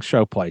racing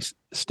showplace.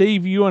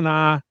 Steve, you and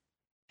I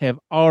have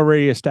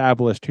already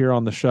established here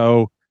on the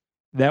show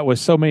that with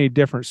so many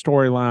different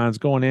storylines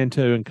going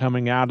into and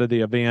coming out of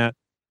the event,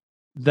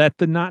 that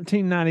the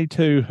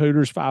 1992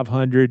 Hooters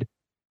 500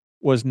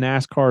 was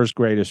NASCAR's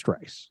greatest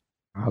race.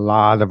 A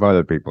lot of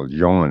other people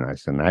join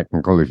us in that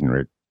conclusion,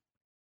 Rick.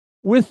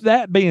 With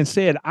that being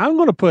said, I'm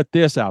going to put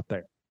this out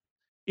there.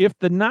 If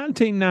the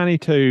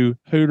 1992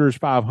 Hooters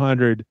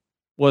 500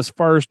 was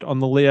first on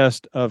the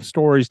list of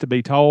stories to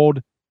be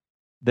told,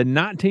 the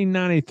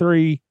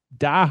 1993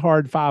 Die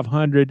Hard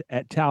 500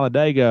 at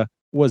Talladega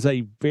was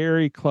a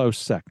very close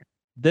second.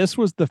 This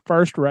was the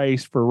first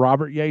race for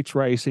Robert Yates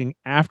Racing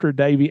after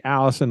Davey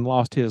Allison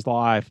lost his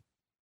life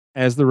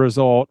as the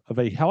result of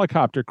a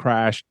helicopter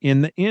crash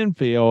in the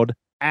infield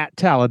at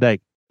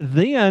Talladega.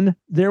 Then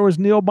there was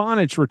Neil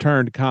Bonnett's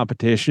return to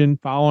competition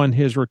following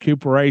his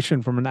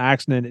recuperation from an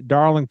accident at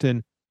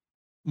Darlington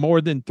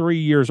more than 3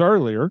 years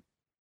earlier.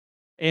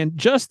 And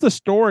just the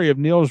story of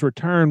Neil's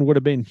return would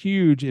have been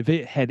huge if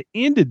it had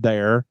ended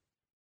there.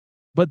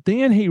 But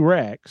then he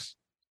wrecks,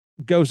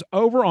 goes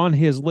over on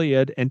his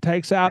lid, and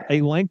takes out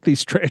a lengthy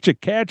stretch of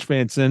catch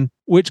fencing,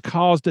 which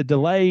caused a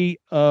delay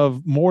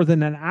of more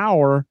than an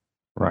hour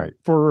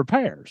for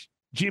repairs.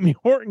 Jimmy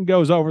Horton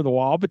goes over the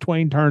wall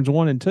between turns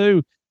 1 and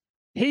 2.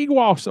 He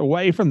walks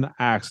away from the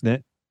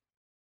accident,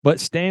 but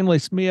Stanley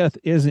Smith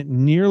isn't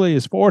nearly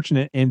as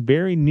fortunate and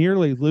very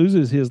nearly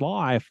loses his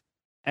life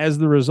as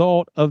the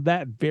result of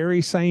that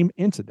very same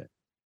incident.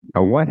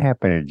 Now, what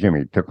happened to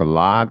Jimmy took a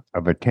lot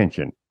of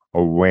attention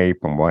away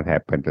from what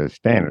happened to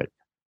Stanley.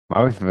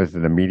 Most of us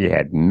in the media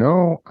had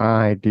no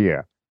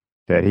idea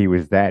that he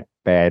was that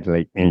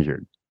badly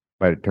injured.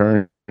 But it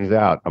turns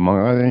out,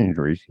 among other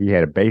injuries, he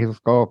had a basal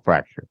skull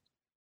fracture.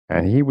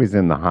 And he was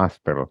in the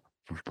hospital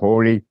for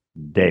 40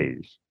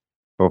 days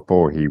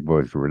before he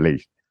was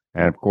released.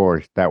 And of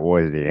course, that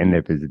was the end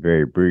of his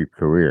very brief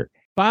career.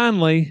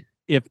 Finally,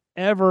 if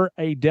ever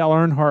a Dale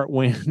Earnhardt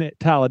win at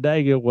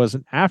Talladega was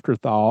an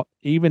afterthought,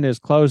 even as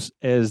close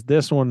as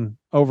this one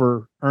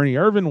over Ernie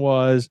Irvan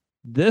was,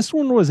 this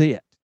one was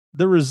it.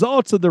 The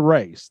results of the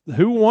race,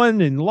 who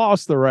won and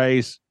lost the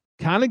race,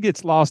 kind of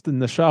gets lost in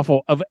the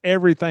shuffle of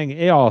everything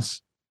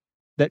else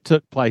that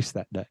took place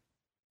that day.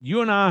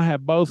 You and I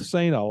have both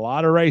seen a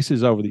lot of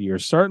races over the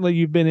years. Certainly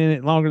you've been in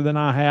it longer than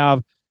I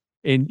have,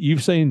 and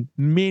you've seen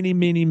many,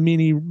 many,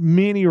 many,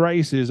 many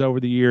races over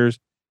the years.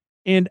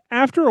 And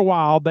after a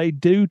while, they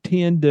do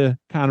tend to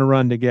kind of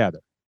run together.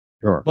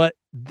 Sure. But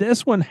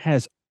this one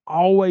has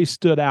always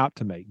stood out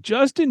to me.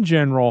 Just in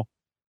general,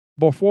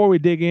 before we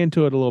dig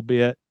into it a little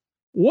bit,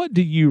 what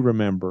do you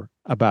remember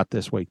about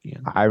this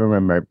weekend? I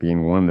remember it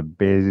being one of the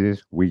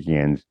busiest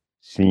weekends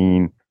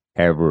Scene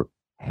ever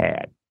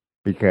had,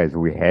 because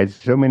we had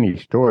so many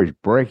stories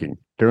breaking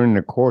during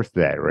the course of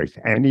that race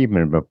and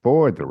even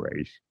before the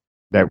race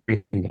that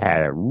we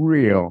had a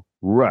real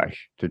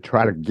rush to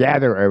try to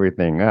gather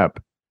everything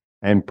up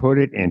and put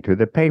it into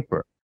the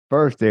paper.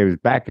 First, it was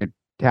back at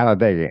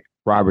Talladega,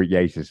 Robert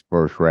Yates'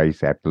 first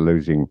race after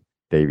losing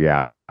Davey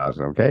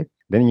Allison, okay?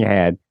 Then you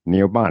had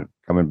Neil Bonnet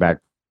coming back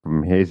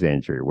from his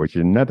injury, which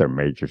is another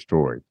major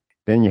story.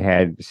 Then you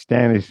had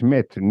Stanley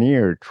Smith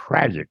near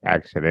tragic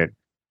accident.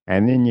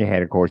 And then you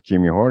had, of course,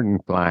 Jimmy Horton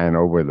flying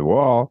over the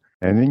wall.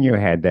 And then you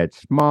had that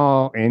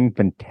small,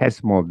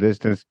 infinitesimal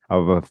distance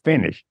of a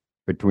finish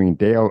between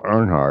Dale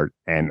Earnhardt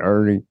and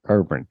Early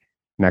Urban.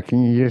 Now,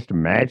 can you just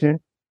imagine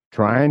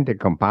trying to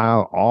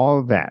compile all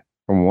of that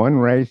from one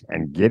race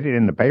and get it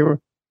in the paper?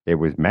 It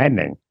was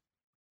maddening.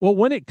 Well,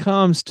 when it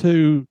comes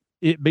to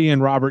it being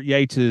Robert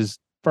Yates's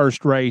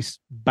first race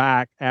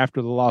back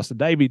after the loss of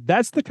Davey,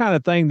 that's the kind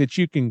of thing that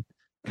you can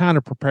kind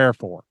of prepare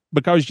for,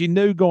 because you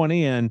knew going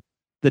in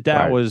that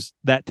Right. was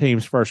that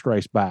team's first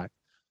race back.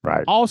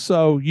 Right.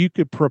 Also, you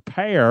could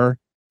prepare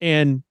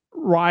and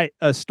write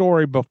a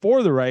story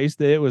before the race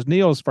that it was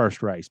Neil's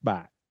first race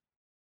back.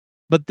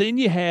 But then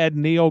you had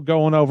Neil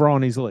going over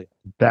on his lip.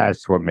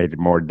 That's what made it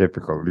more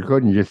difficult. You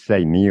couldn't just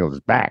say Neil's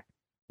back.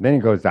 Then he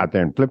goes out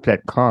there and flips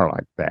that car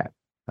like that.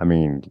 I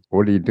mean,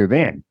 what do you do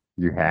then?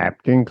 You have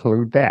to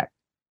include that.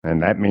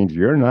 And that means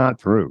you're not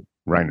through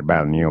writing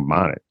about Neil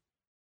Bonnet.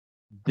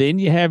 Then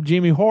you have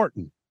Jimmy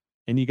Horton,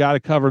 and you got to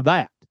cover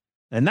that.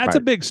 And that's a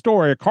Right. big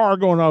story, a car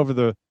going over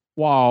the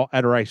wall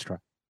at a racetrack.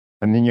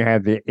 And then you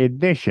have the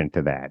addition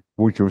to that,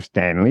 which was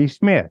Stanley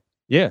Smith.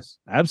 Yes,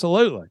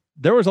 absolutely.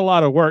 There was a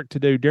lot of work to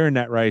do during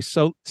that race.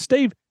 So,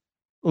 Steve,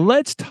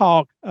 let's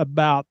talk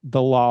about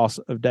the loss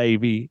of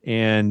Davey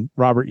and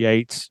Robert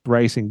Yates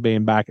Racing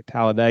being back at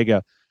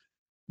Talladega.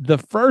 The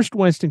first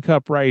Winston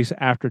Cup race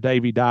after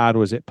Davey died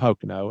was at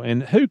Pocono.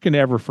 And who can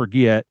ever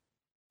forget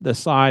the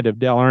sight of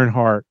Dale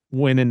Earnhardt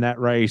winning that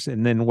race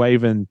and then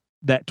waving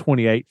that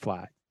 28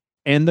 flag,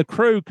 and the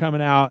crew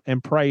coming out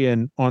and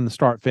praying on the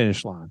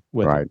start-finish line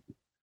with him. Right.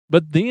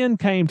 But then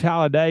came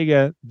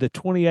Talladega. The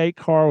 28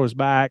 car was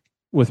back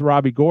with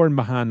Robbie Gordon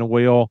behind the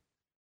wheel.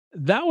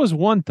 That was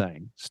one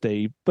thing,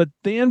 Steve. But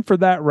then for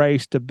that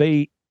race to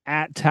be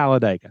at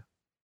Talladega,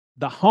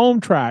 the home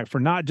track for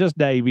not just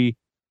Davey,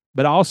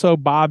 but also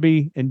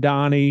Bobby and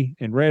Donnie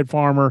and Red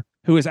Farmer,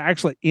 who was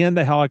actually in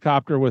the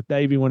helicopter with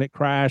Davey when it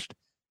crashed,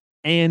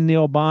 and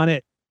Neil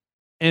Bonnet.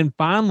 And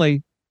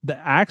finally, the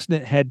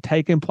accident had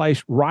taken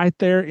place right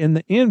there in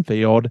the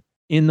infield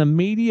in the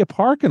media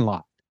parking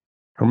lot.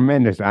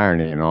 Tremendous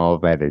irony in all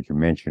of that, as you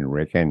mentioned,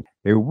 Rick. And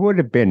it would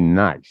have been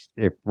nice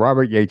if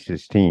Robert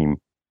Yates's team,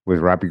 with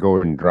Robbie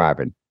Gordon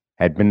driving,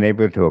 had been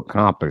able to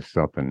accomplish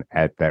something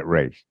at that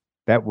race.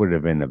 That would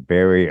have been a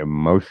very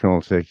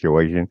emotional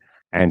situation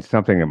and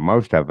something that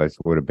most of us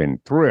would have been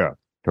thrilled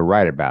to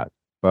write about.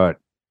 But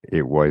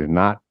it was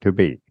not to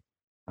be.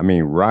 I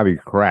mean, Robbie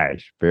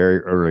crashed very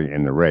early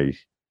in the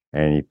race,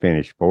 and he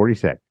finished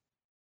 42nd,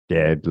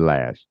 dead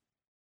last.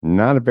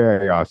 Not a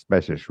very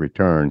auspicious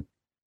return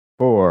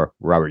for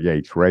Robert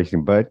Yates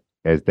Racing, but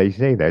as they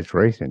say, that's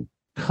racing.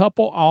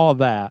 Couple all of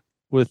that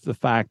with the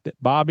fact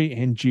that Bobby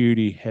and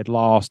Judy had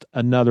lost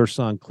another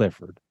son,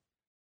 Clifford,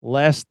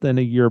 less than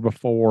a year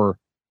before.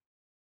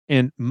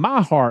 And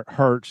my heart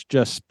hurts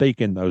just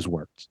speaking those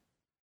words.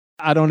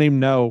 I don't even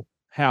know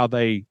how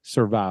they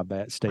survived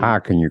that, Steve. How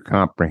can you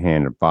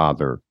comprehend a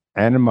father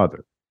and a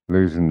mother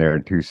losing their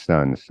two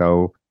sons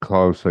so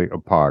closely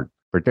apart,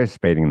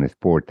 participating in the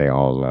sport they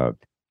all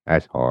loved?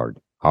 That's hard.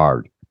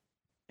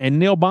 And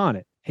Neil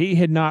Bonnet, he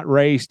had not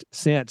raced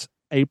since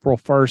April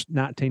 1st,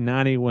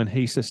 1990, when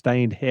he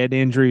sustained head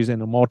injuries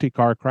in a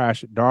multi-car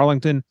crash at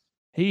Darlington.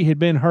 He had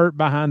been hurt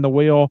behind the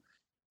wheel,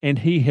 and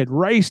he had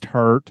raced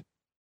hurt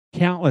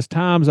countless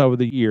times over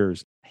the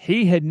years.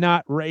 He had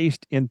not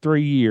raced in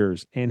 3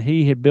 years, and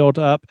he had built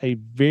up a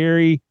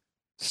very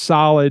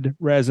solid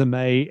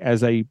resume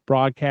as a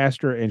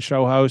broadcaster and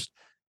show host.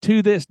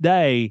 To this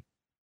day,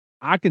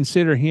 I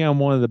consider him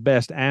one of the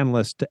best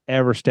analysts to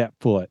ever step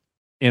foot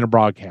in a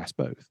broadcast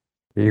booth.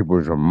 He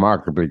was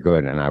remarkably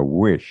good, and I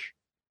wish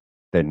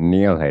that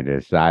Neil had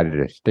decided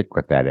to stick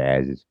with that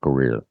as his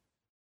career.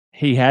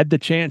 He had the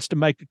chance to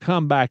make a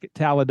comeback at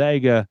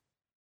Talladega,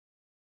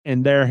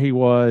 and there he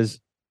was,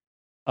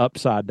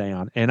 upside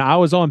down. And I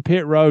was on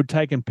pit road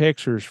taking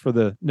pictures for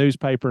the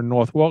newspaper in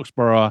North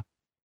Wilkesboro,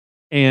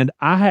 and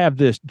I have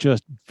this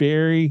just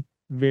very,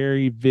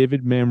 very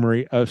vivid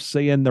memory of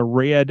seeing the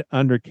red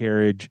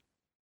undercarriage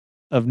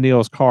of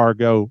Neil's car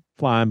go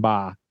flying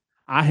by.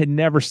 I had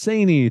never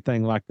seen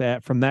anything like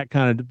that from that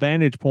kind of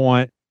vantage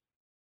point.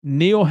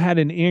 Neil had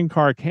an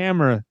in-car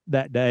camera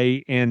that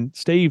day, and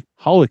Steve,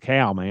 holy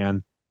cow,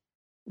 man.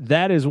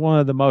 That is one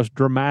of the most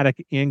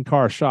dramatic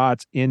in-car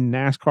shots in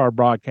NASCAR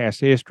broadcast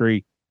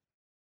history.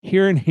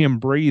 Hearing him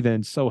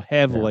breathing so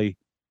heavily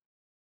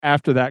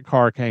after that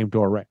car came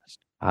to a rest.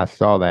 I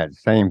saw that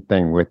same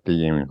thing with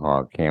the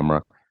in-car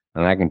camera,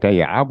 and I can tell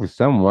you, I was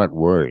somewhat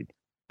worried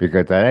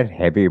because of that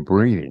heavy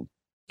breathing.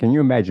 Can you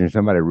imagine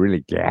somebody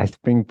really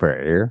gasping for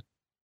air?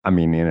 I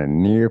mean, in a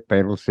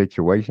near-fatal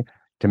situation?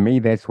 To me,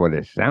 that's what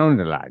it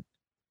sounded like.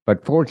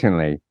 But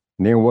fortunately,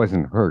 Neil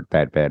wasn't hurt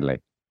that badly.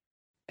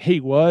 He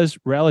was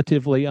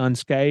relatively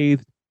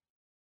unscathed.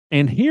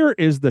 And here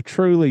is the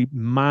truly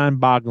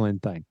mind-boggling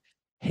thing.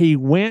 He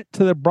went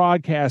to the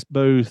broadcast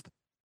booth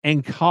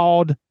and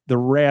called the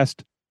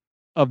rest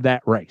of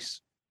that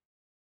race.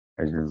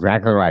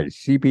 Exactly right.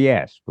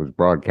 CBS was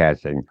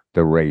broadcasting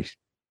the race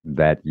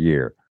that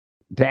year.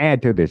 To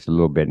add to this a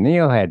little bit,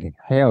 Neil had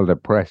held a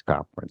press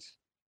conference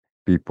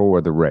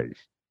before the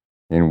race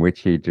in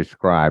which he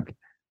described,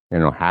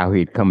 how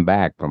he'd come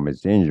back from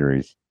his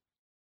injuries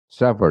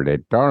suffered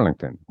at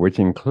Darlington, which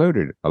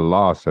included a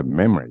loss of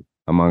memory,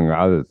 among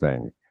other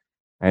things.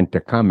 And to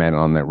comment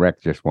on that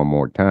wreck just one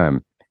more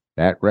time,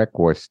 that wreck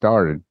was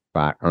started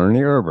by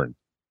Ernie Irvin,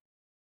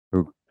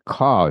 who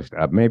caused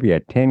maybe a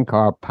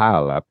 10-car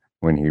pileup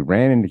when he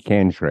ran into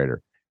Ken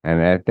Schrader. And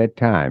at that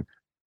time,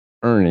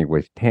 Ernie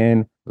was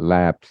 10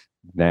 laps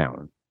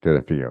down to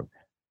the field.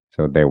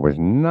 So there was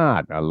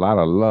not a lot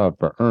of love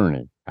for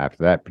Ernie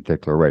after that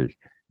particular race.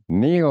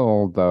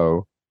 Neil,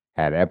 though,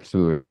 had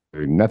absolutely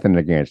nothing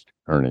against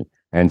Ernie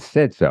and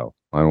said so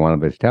on one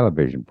of his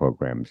television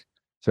programs.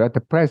 So at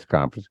the press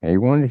conference, he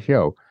wanted to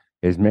show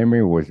his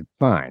memory was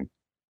fine.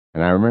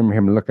 And I remember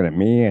him looking at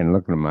me and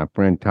looking at my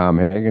friend Tom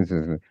Higgins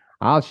and saying,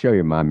 I'll show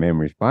you my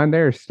memory's fine.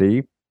 There's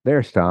Steve.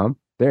 There's Tom.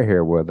 They're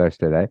here with us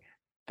today.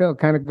 Felt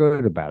kind of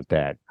good about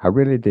that. I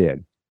really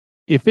did.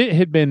 If it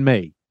had been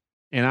me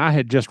and I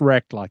had just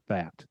wrecked like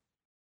that,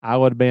 I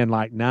would have been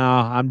like,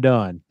 nah, I'm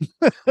done.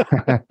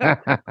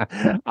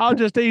 I'll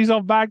just ease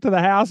on back to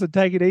the house and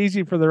take it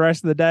easy for the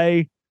rest of the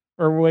day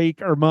or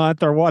week or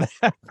month or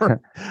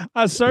whatever.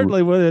 I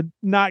certainly would have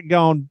not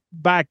gone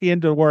back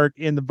into work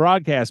in the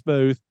broadcast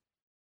booth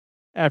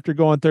after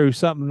going through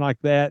something like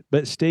that.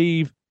 But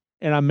Steve,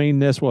 and I mean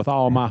this with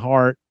all my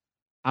heart,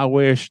 I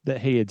wish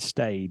that he had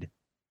stayed.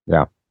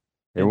 Yeah.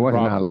 It was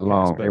not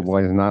long. It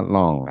was not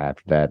long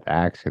after that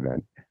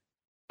accident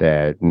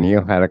that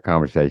Neil had a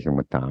conversation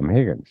with Tom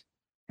Higgins.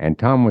 And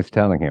Tom was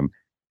telling him,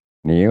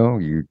 Neil,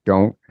 you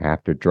don't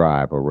have to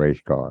drive a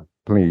race car.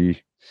 Please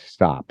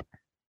stop.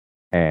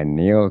 And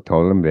Neil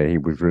told him that he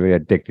was really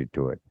addicted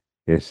to it.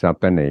 It's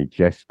something that he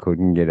just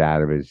couldn't get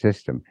out of his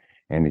system.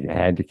 And he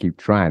had to keep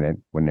trying it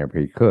whenever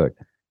he could.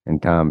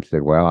 And Tom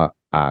said, well,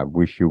 I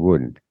wish you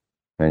wouldn't.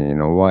 And you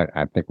know what?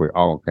 I think we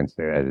all can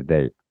say that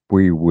today.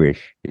 We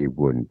wish he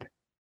wouldn't.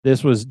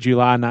 This was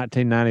July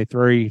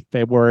 1993,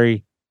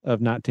 February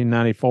of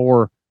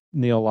 1994.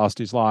 Neil lost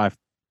his life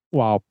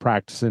while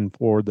practicing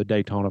for the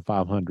Daytona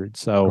 500.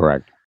 So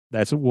correct.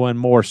 That's one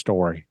more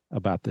story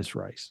about this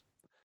race.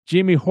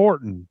 Jimmy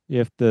Horton,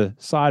 if the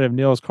sight of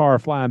Neil's car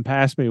flying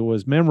past me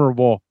was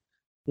memorable,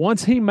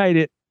 once he made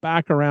it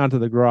back around to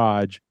the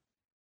garage,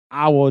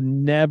 I will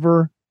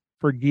never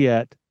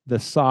forget the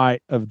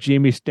sight of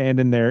Jimmy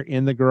standing there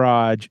in the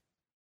garage,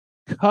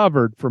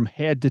 covered from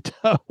head to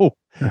toe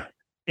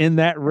in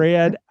that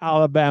red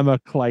Alabama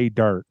clay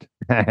dirt.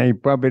 He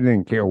probably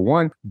didn't care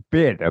one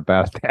bit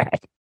about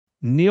that.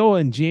 Neil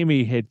and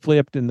Jimmy had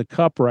flipped in the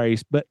Cup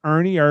race, but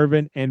Ernie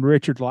Irvin and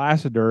Richard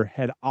Lassiter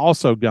had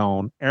also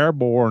gone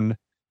airborne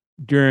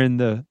during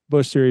the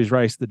Busch Series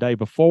race the day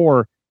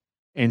before.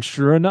 And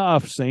sure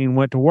enough, Scene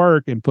went to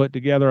work and put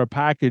together a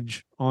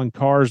package on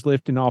cars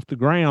lifting off the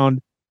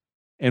ground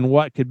and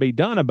what could be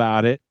done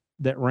about it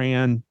that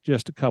ran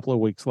just a couple of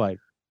weeks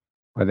later.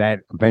 Well, that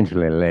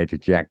eventually led to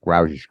Jack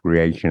Roush's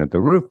creation of the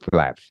roof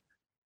flaps,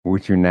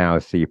 which you now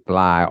see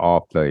fly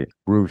off the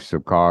roofs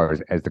of cars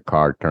as the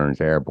car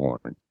turns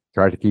airborne.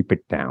 Try to keep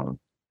it down.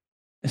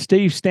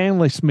 Steve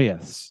Stanley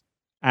Smith's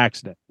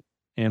accident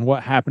and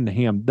what happened to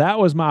him. That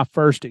was my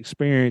first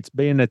experience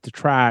being at the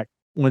track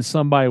when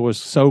somebody was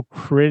so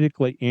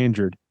critically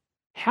injured.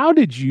 How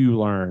did you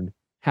learn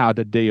how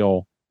to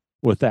deal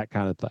with that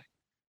kind of thing?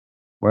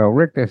 Well,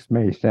 Rick, this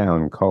may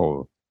sound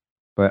cold,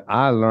 but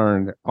I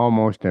learned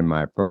almost in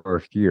my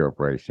first year of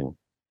racing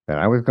that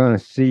I was going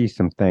to see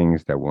some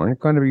things that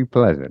weren't going to be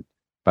pleasant,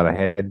 but I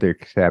had to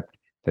accept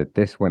that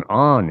this went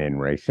on in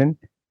racing,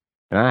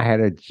 and I had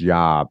a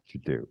job to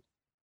do.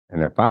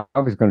 And if I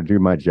was going to do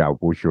my job,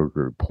 which was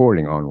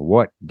reporting on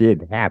what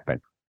did happen,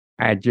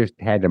 I just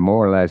had to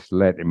more or less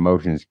let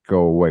emotions go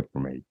away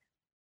from me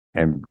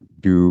and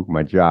do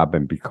my job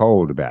and be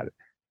cold about it.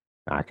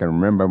 I can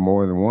remember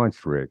more than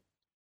once, Rick,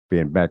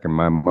 being back in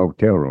my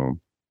motel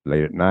room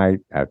late at night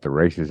after the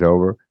race is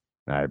over.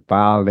 I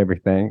filed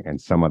everything, and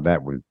some of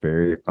that was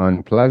very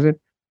unpleasant.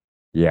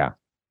 Yeah,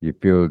 you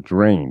feel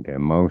drained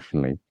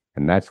emotionally,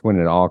 and that's when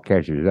it all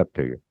catches up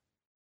to you,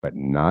 but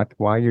not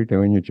while you're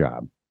doing your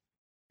job.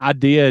 I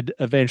did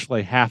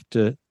eventually have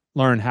to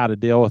learn how to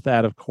deal with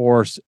that, of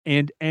course,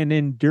 and an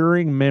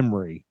enduring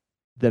memory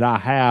that I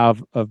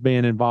have of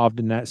being involved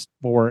in that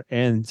sport.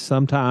 And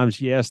sometimes,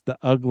 yes, the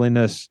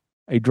ugliness.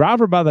 A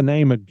driver by the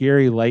name of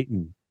Gary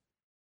Layton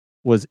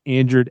was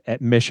injured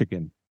at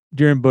Michigan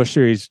during Busch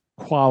Series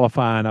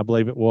qualifying, I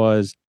believe it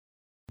was.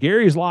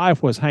 Gary's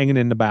life was hanging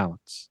in the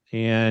balance,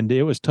 and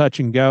it was touch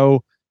and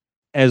go.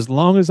 As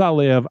long as I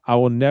live, I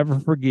will never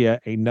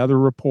forget another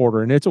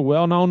reporter, and it's a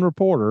well-known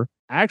reporter,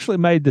 actually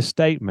made the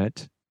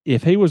statement,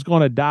 if he was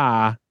going to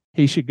die,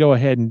 he should go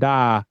ahead and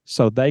die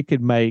so they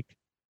could make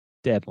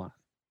deadline.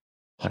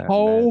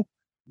 Holy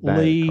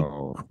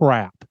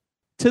crap.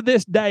 To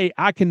this day,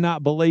 I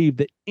cannot believe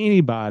that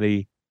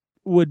anybody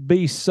would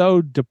be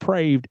so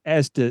depraved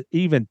as to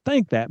even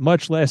think that,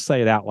 much less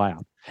say it out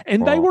loud.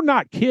 And they were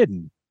not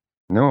kidding.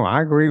 No,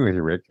 I agree with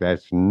you, Rick.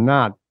 That's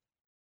not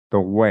the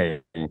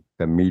way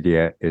the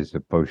media is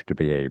supposed to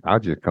behave.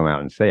 I'll just come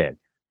out and say it.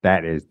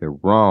 That is the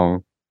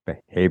wrong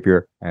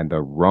behavior and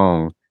the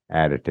wrong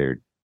attitude.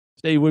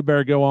 Steve, we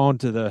better go on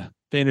to the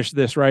finish of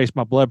this race.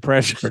 My blood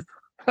pressure.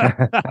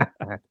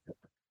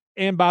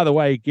 And by the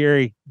way,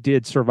 Gary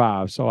did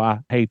survive, so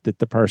I hate that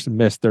the person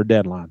missed their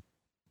deadline.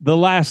 The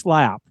last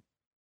lap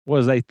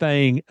was a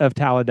thing of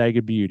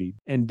Talladega beauty,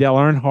 and Dale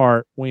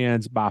Earnhardt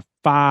wins by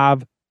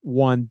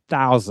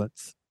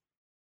 5/1000ths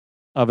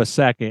of a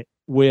second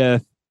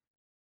with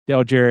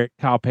Dale Jarrett,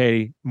 Kyle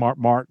Petty, Mark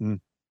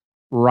Martin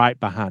right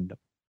behind him.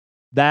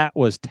 That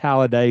was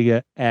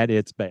Talladega at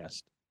its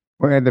best.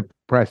 Well, the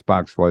press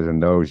box was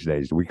in those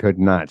days. We could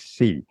not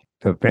see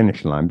the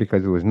finish line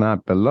because it was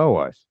not below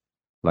us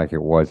like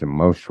it was in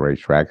most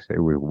racetracks.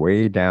 It was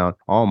way down,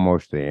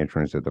 almost the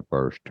entrance of the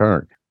first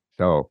turn.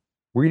 So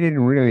we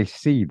didn't really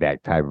see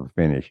that type of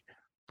finish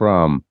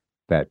from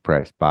that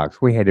press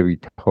box. We had to be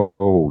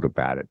told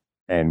about it.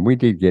 And we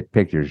did get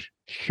pictures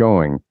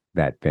showing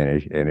that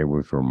finish, and it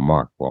was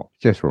remarkable,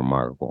 just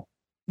remarkable.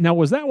 Now,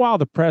 was that while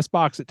the press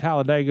box at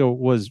Talladega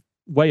was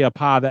way up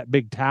high, that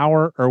big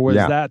tower, or was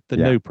that the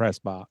new press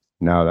box?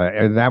 No,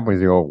 that was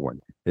the old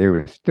one. It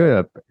was stood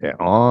up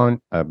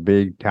on a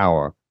big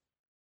tower,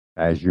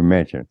 as you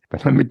mentioned.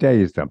 But let me tell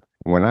you something.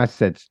 When I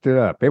said stood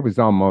up, it was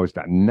almost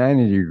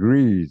 90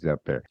 degrees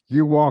up there.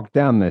 You walked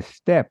down the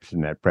steps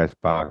in that press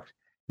box,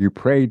 you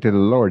prayed to the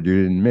Lord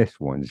you didn't miss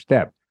one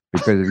step,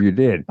 because if you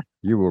did,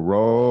 you were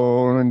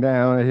rolling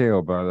down a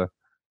hill, brother.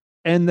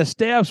 And the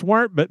steps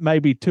weren't but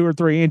maybe 2 or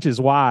 3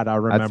 inches wide, I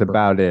remember. That's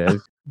about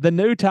it. The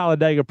new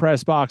Talladega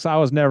press box, I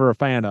was never a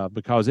fan of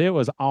because it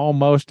was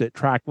almost at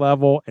track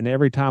level, and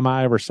every time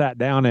I ever sat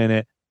down in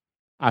it,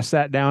 I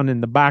sat down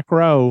in the back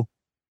row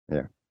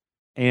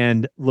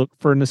and looked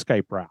for an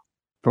escape route.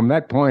 From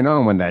that point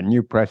on, when that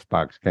new press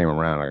box came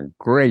around, a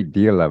great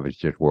deal of it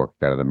just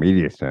worked out of the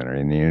media center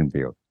in the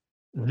infield.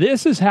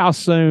 This is how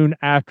soon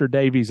after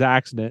Davy's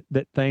accident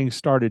that things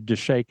started to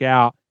shake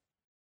out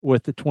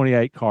with the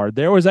 28 car.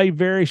 There was a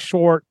very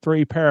short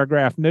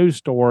 3-paragraph news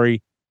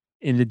story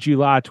in the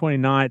July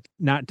 29th,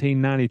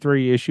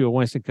 1993 issue of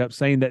Winston Cup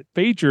saying that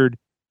featured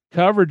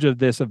coverage of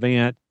this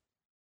event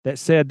that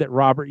said that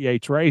Robert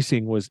Yates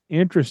Racing was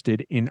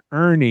interested in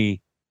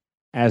Ernie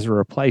as a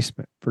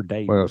replacement for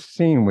Davey. Well,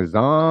 scene was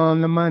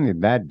on the money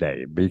that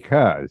day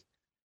because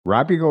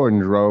Robbie Gordon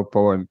drove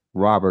for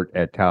Robert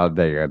at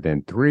Talladega.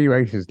 Then 3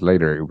 races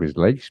later, it was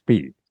Lake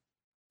Speed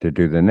to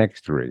do the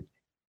next 3.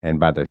 And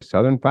by the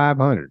Southern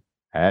 500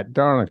 at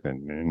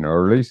Darlington in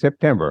early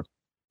September,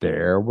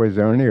 there was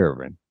Ernie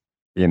Irvin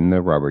in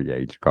the Robert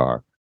Yates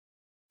car.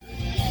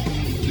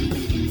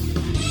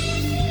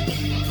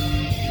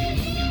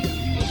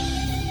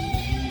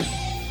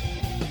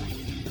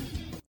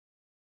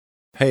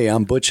 Hey,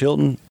 I'm Butch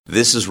Hilton.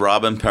 This is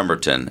Robin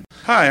Pemberton.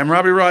 Hi, I'm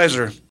Robbie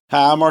Reiser.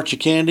 Hi, I'm Archie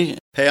Candy.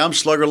 Hey, I'm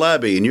Slugger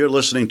Labby, and you're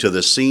listening to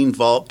the Scene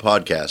Vault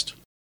Podcast.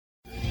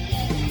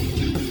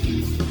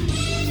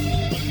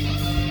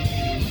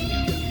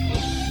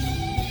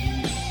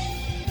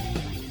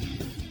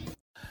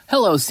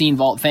 Hello, Scene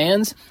Vault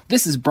fans.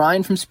 This is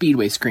Brian from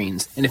Speedway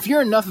Screens, and if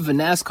you're enough of a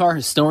NASCAR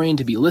historian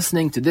to be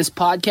listening to this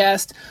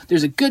podcast,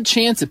 there's a good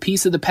chance a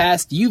piece of the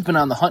past you've been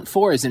on the hunt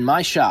for is in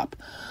my shop.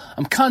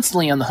 I'm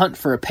constantly on the hunt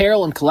for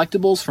apparel and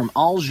collectibles from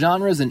all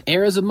genres and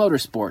eras of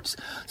motorsports,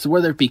 so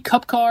whether it be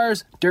cup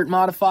cars, dirt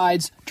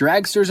modifieds,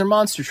 dragsters, or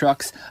monster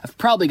trucks, I've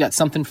probably got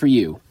something for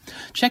you.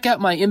 Check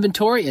out my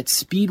inventory at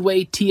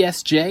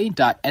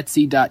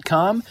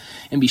speedwaytsj.etsy.com,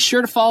 and be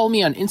sure to follow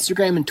me on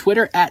Instagram and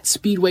Twitter at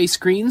Speedway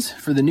Screens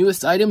for the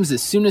newest items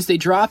as soon as they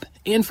drop,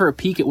 and for a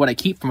peek at what I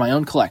keep for my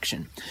own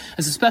collection.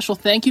 As a special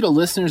thank you to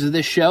listeners of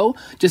this show,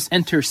 just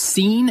enter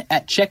SCENE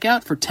at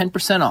checkout for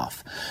 10%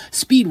 off.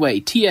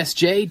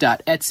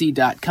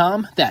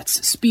 speedwaytsj.etsy.com.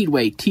 That's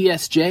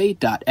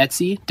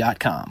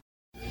speedwaytsj.etsy.com.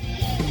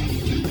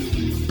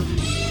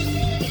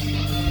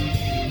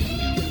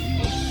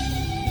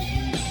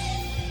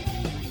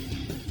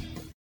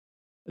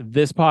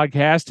 This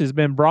podcast has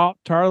been brought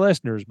to our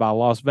listeners by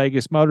Las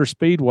Vegas Motor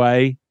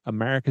Speedway,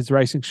 America's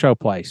Racing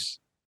Showplace.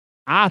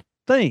 I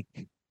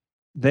think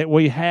that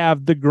we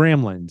have the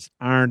gremlins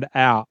ironed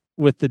out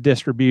with the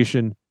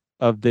distribution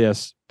of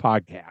this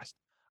podcast.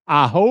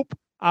 I hope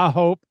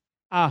so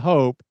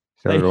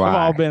they have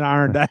all been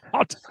ironed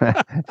out.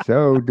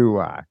 So do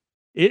I.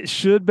 It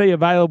should be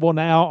available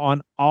now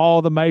on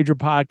all the major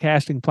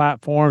podcasting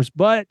platforms,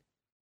 but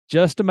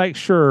just to make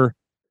sure,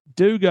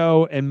 do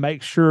go and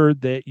make sure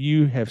that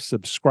you have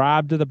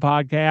subscribed to the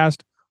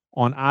podcast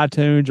on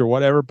iTunes or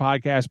whatever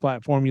podcast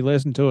platform you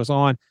listen to us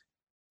on.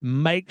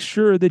 Make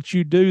sure that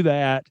you do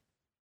that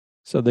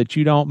so that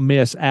you don't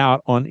miss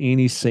out on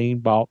any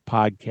Scene Vault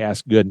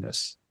podcast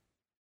goodness.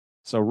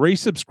 So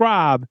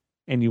resubscribe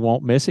and you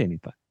won't miss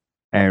anything.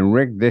 And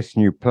Rick, this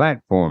new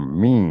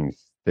platform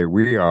means that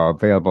we are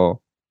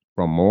available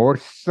from more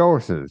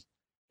sources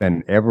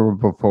than ever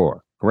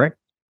before, correct?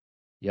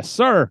 Yes,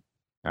 sir.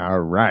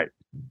 All right.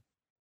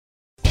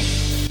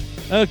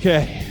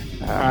 Okay.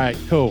 All right,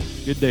 cool.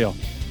 Good deal.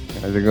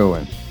 How's it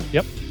going?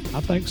 Yep,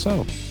 I think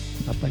so.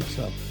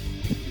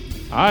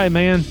 All right,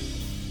 man.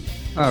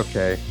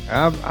 Okay,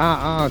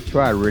 I'll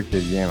try Rick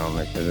again on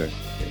this because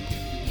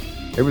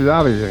it was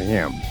obviously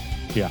him.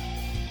 Yeah.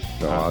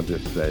 So I'll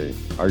just say,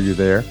 "Are you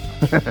there?"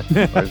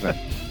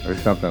 or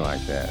something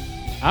like that.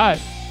 All right,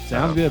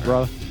 sounds good,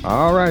 brother.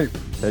 All right,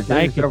 take care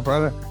Thank of yourself,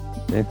 brother.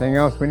 Anything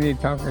else we need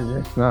to talk? I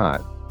guess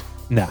not.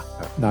 No,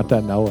 not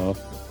that I know of.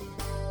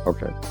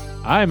 Okay.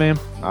 All right, man.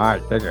 All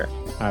right, take care.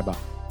 All right, bye.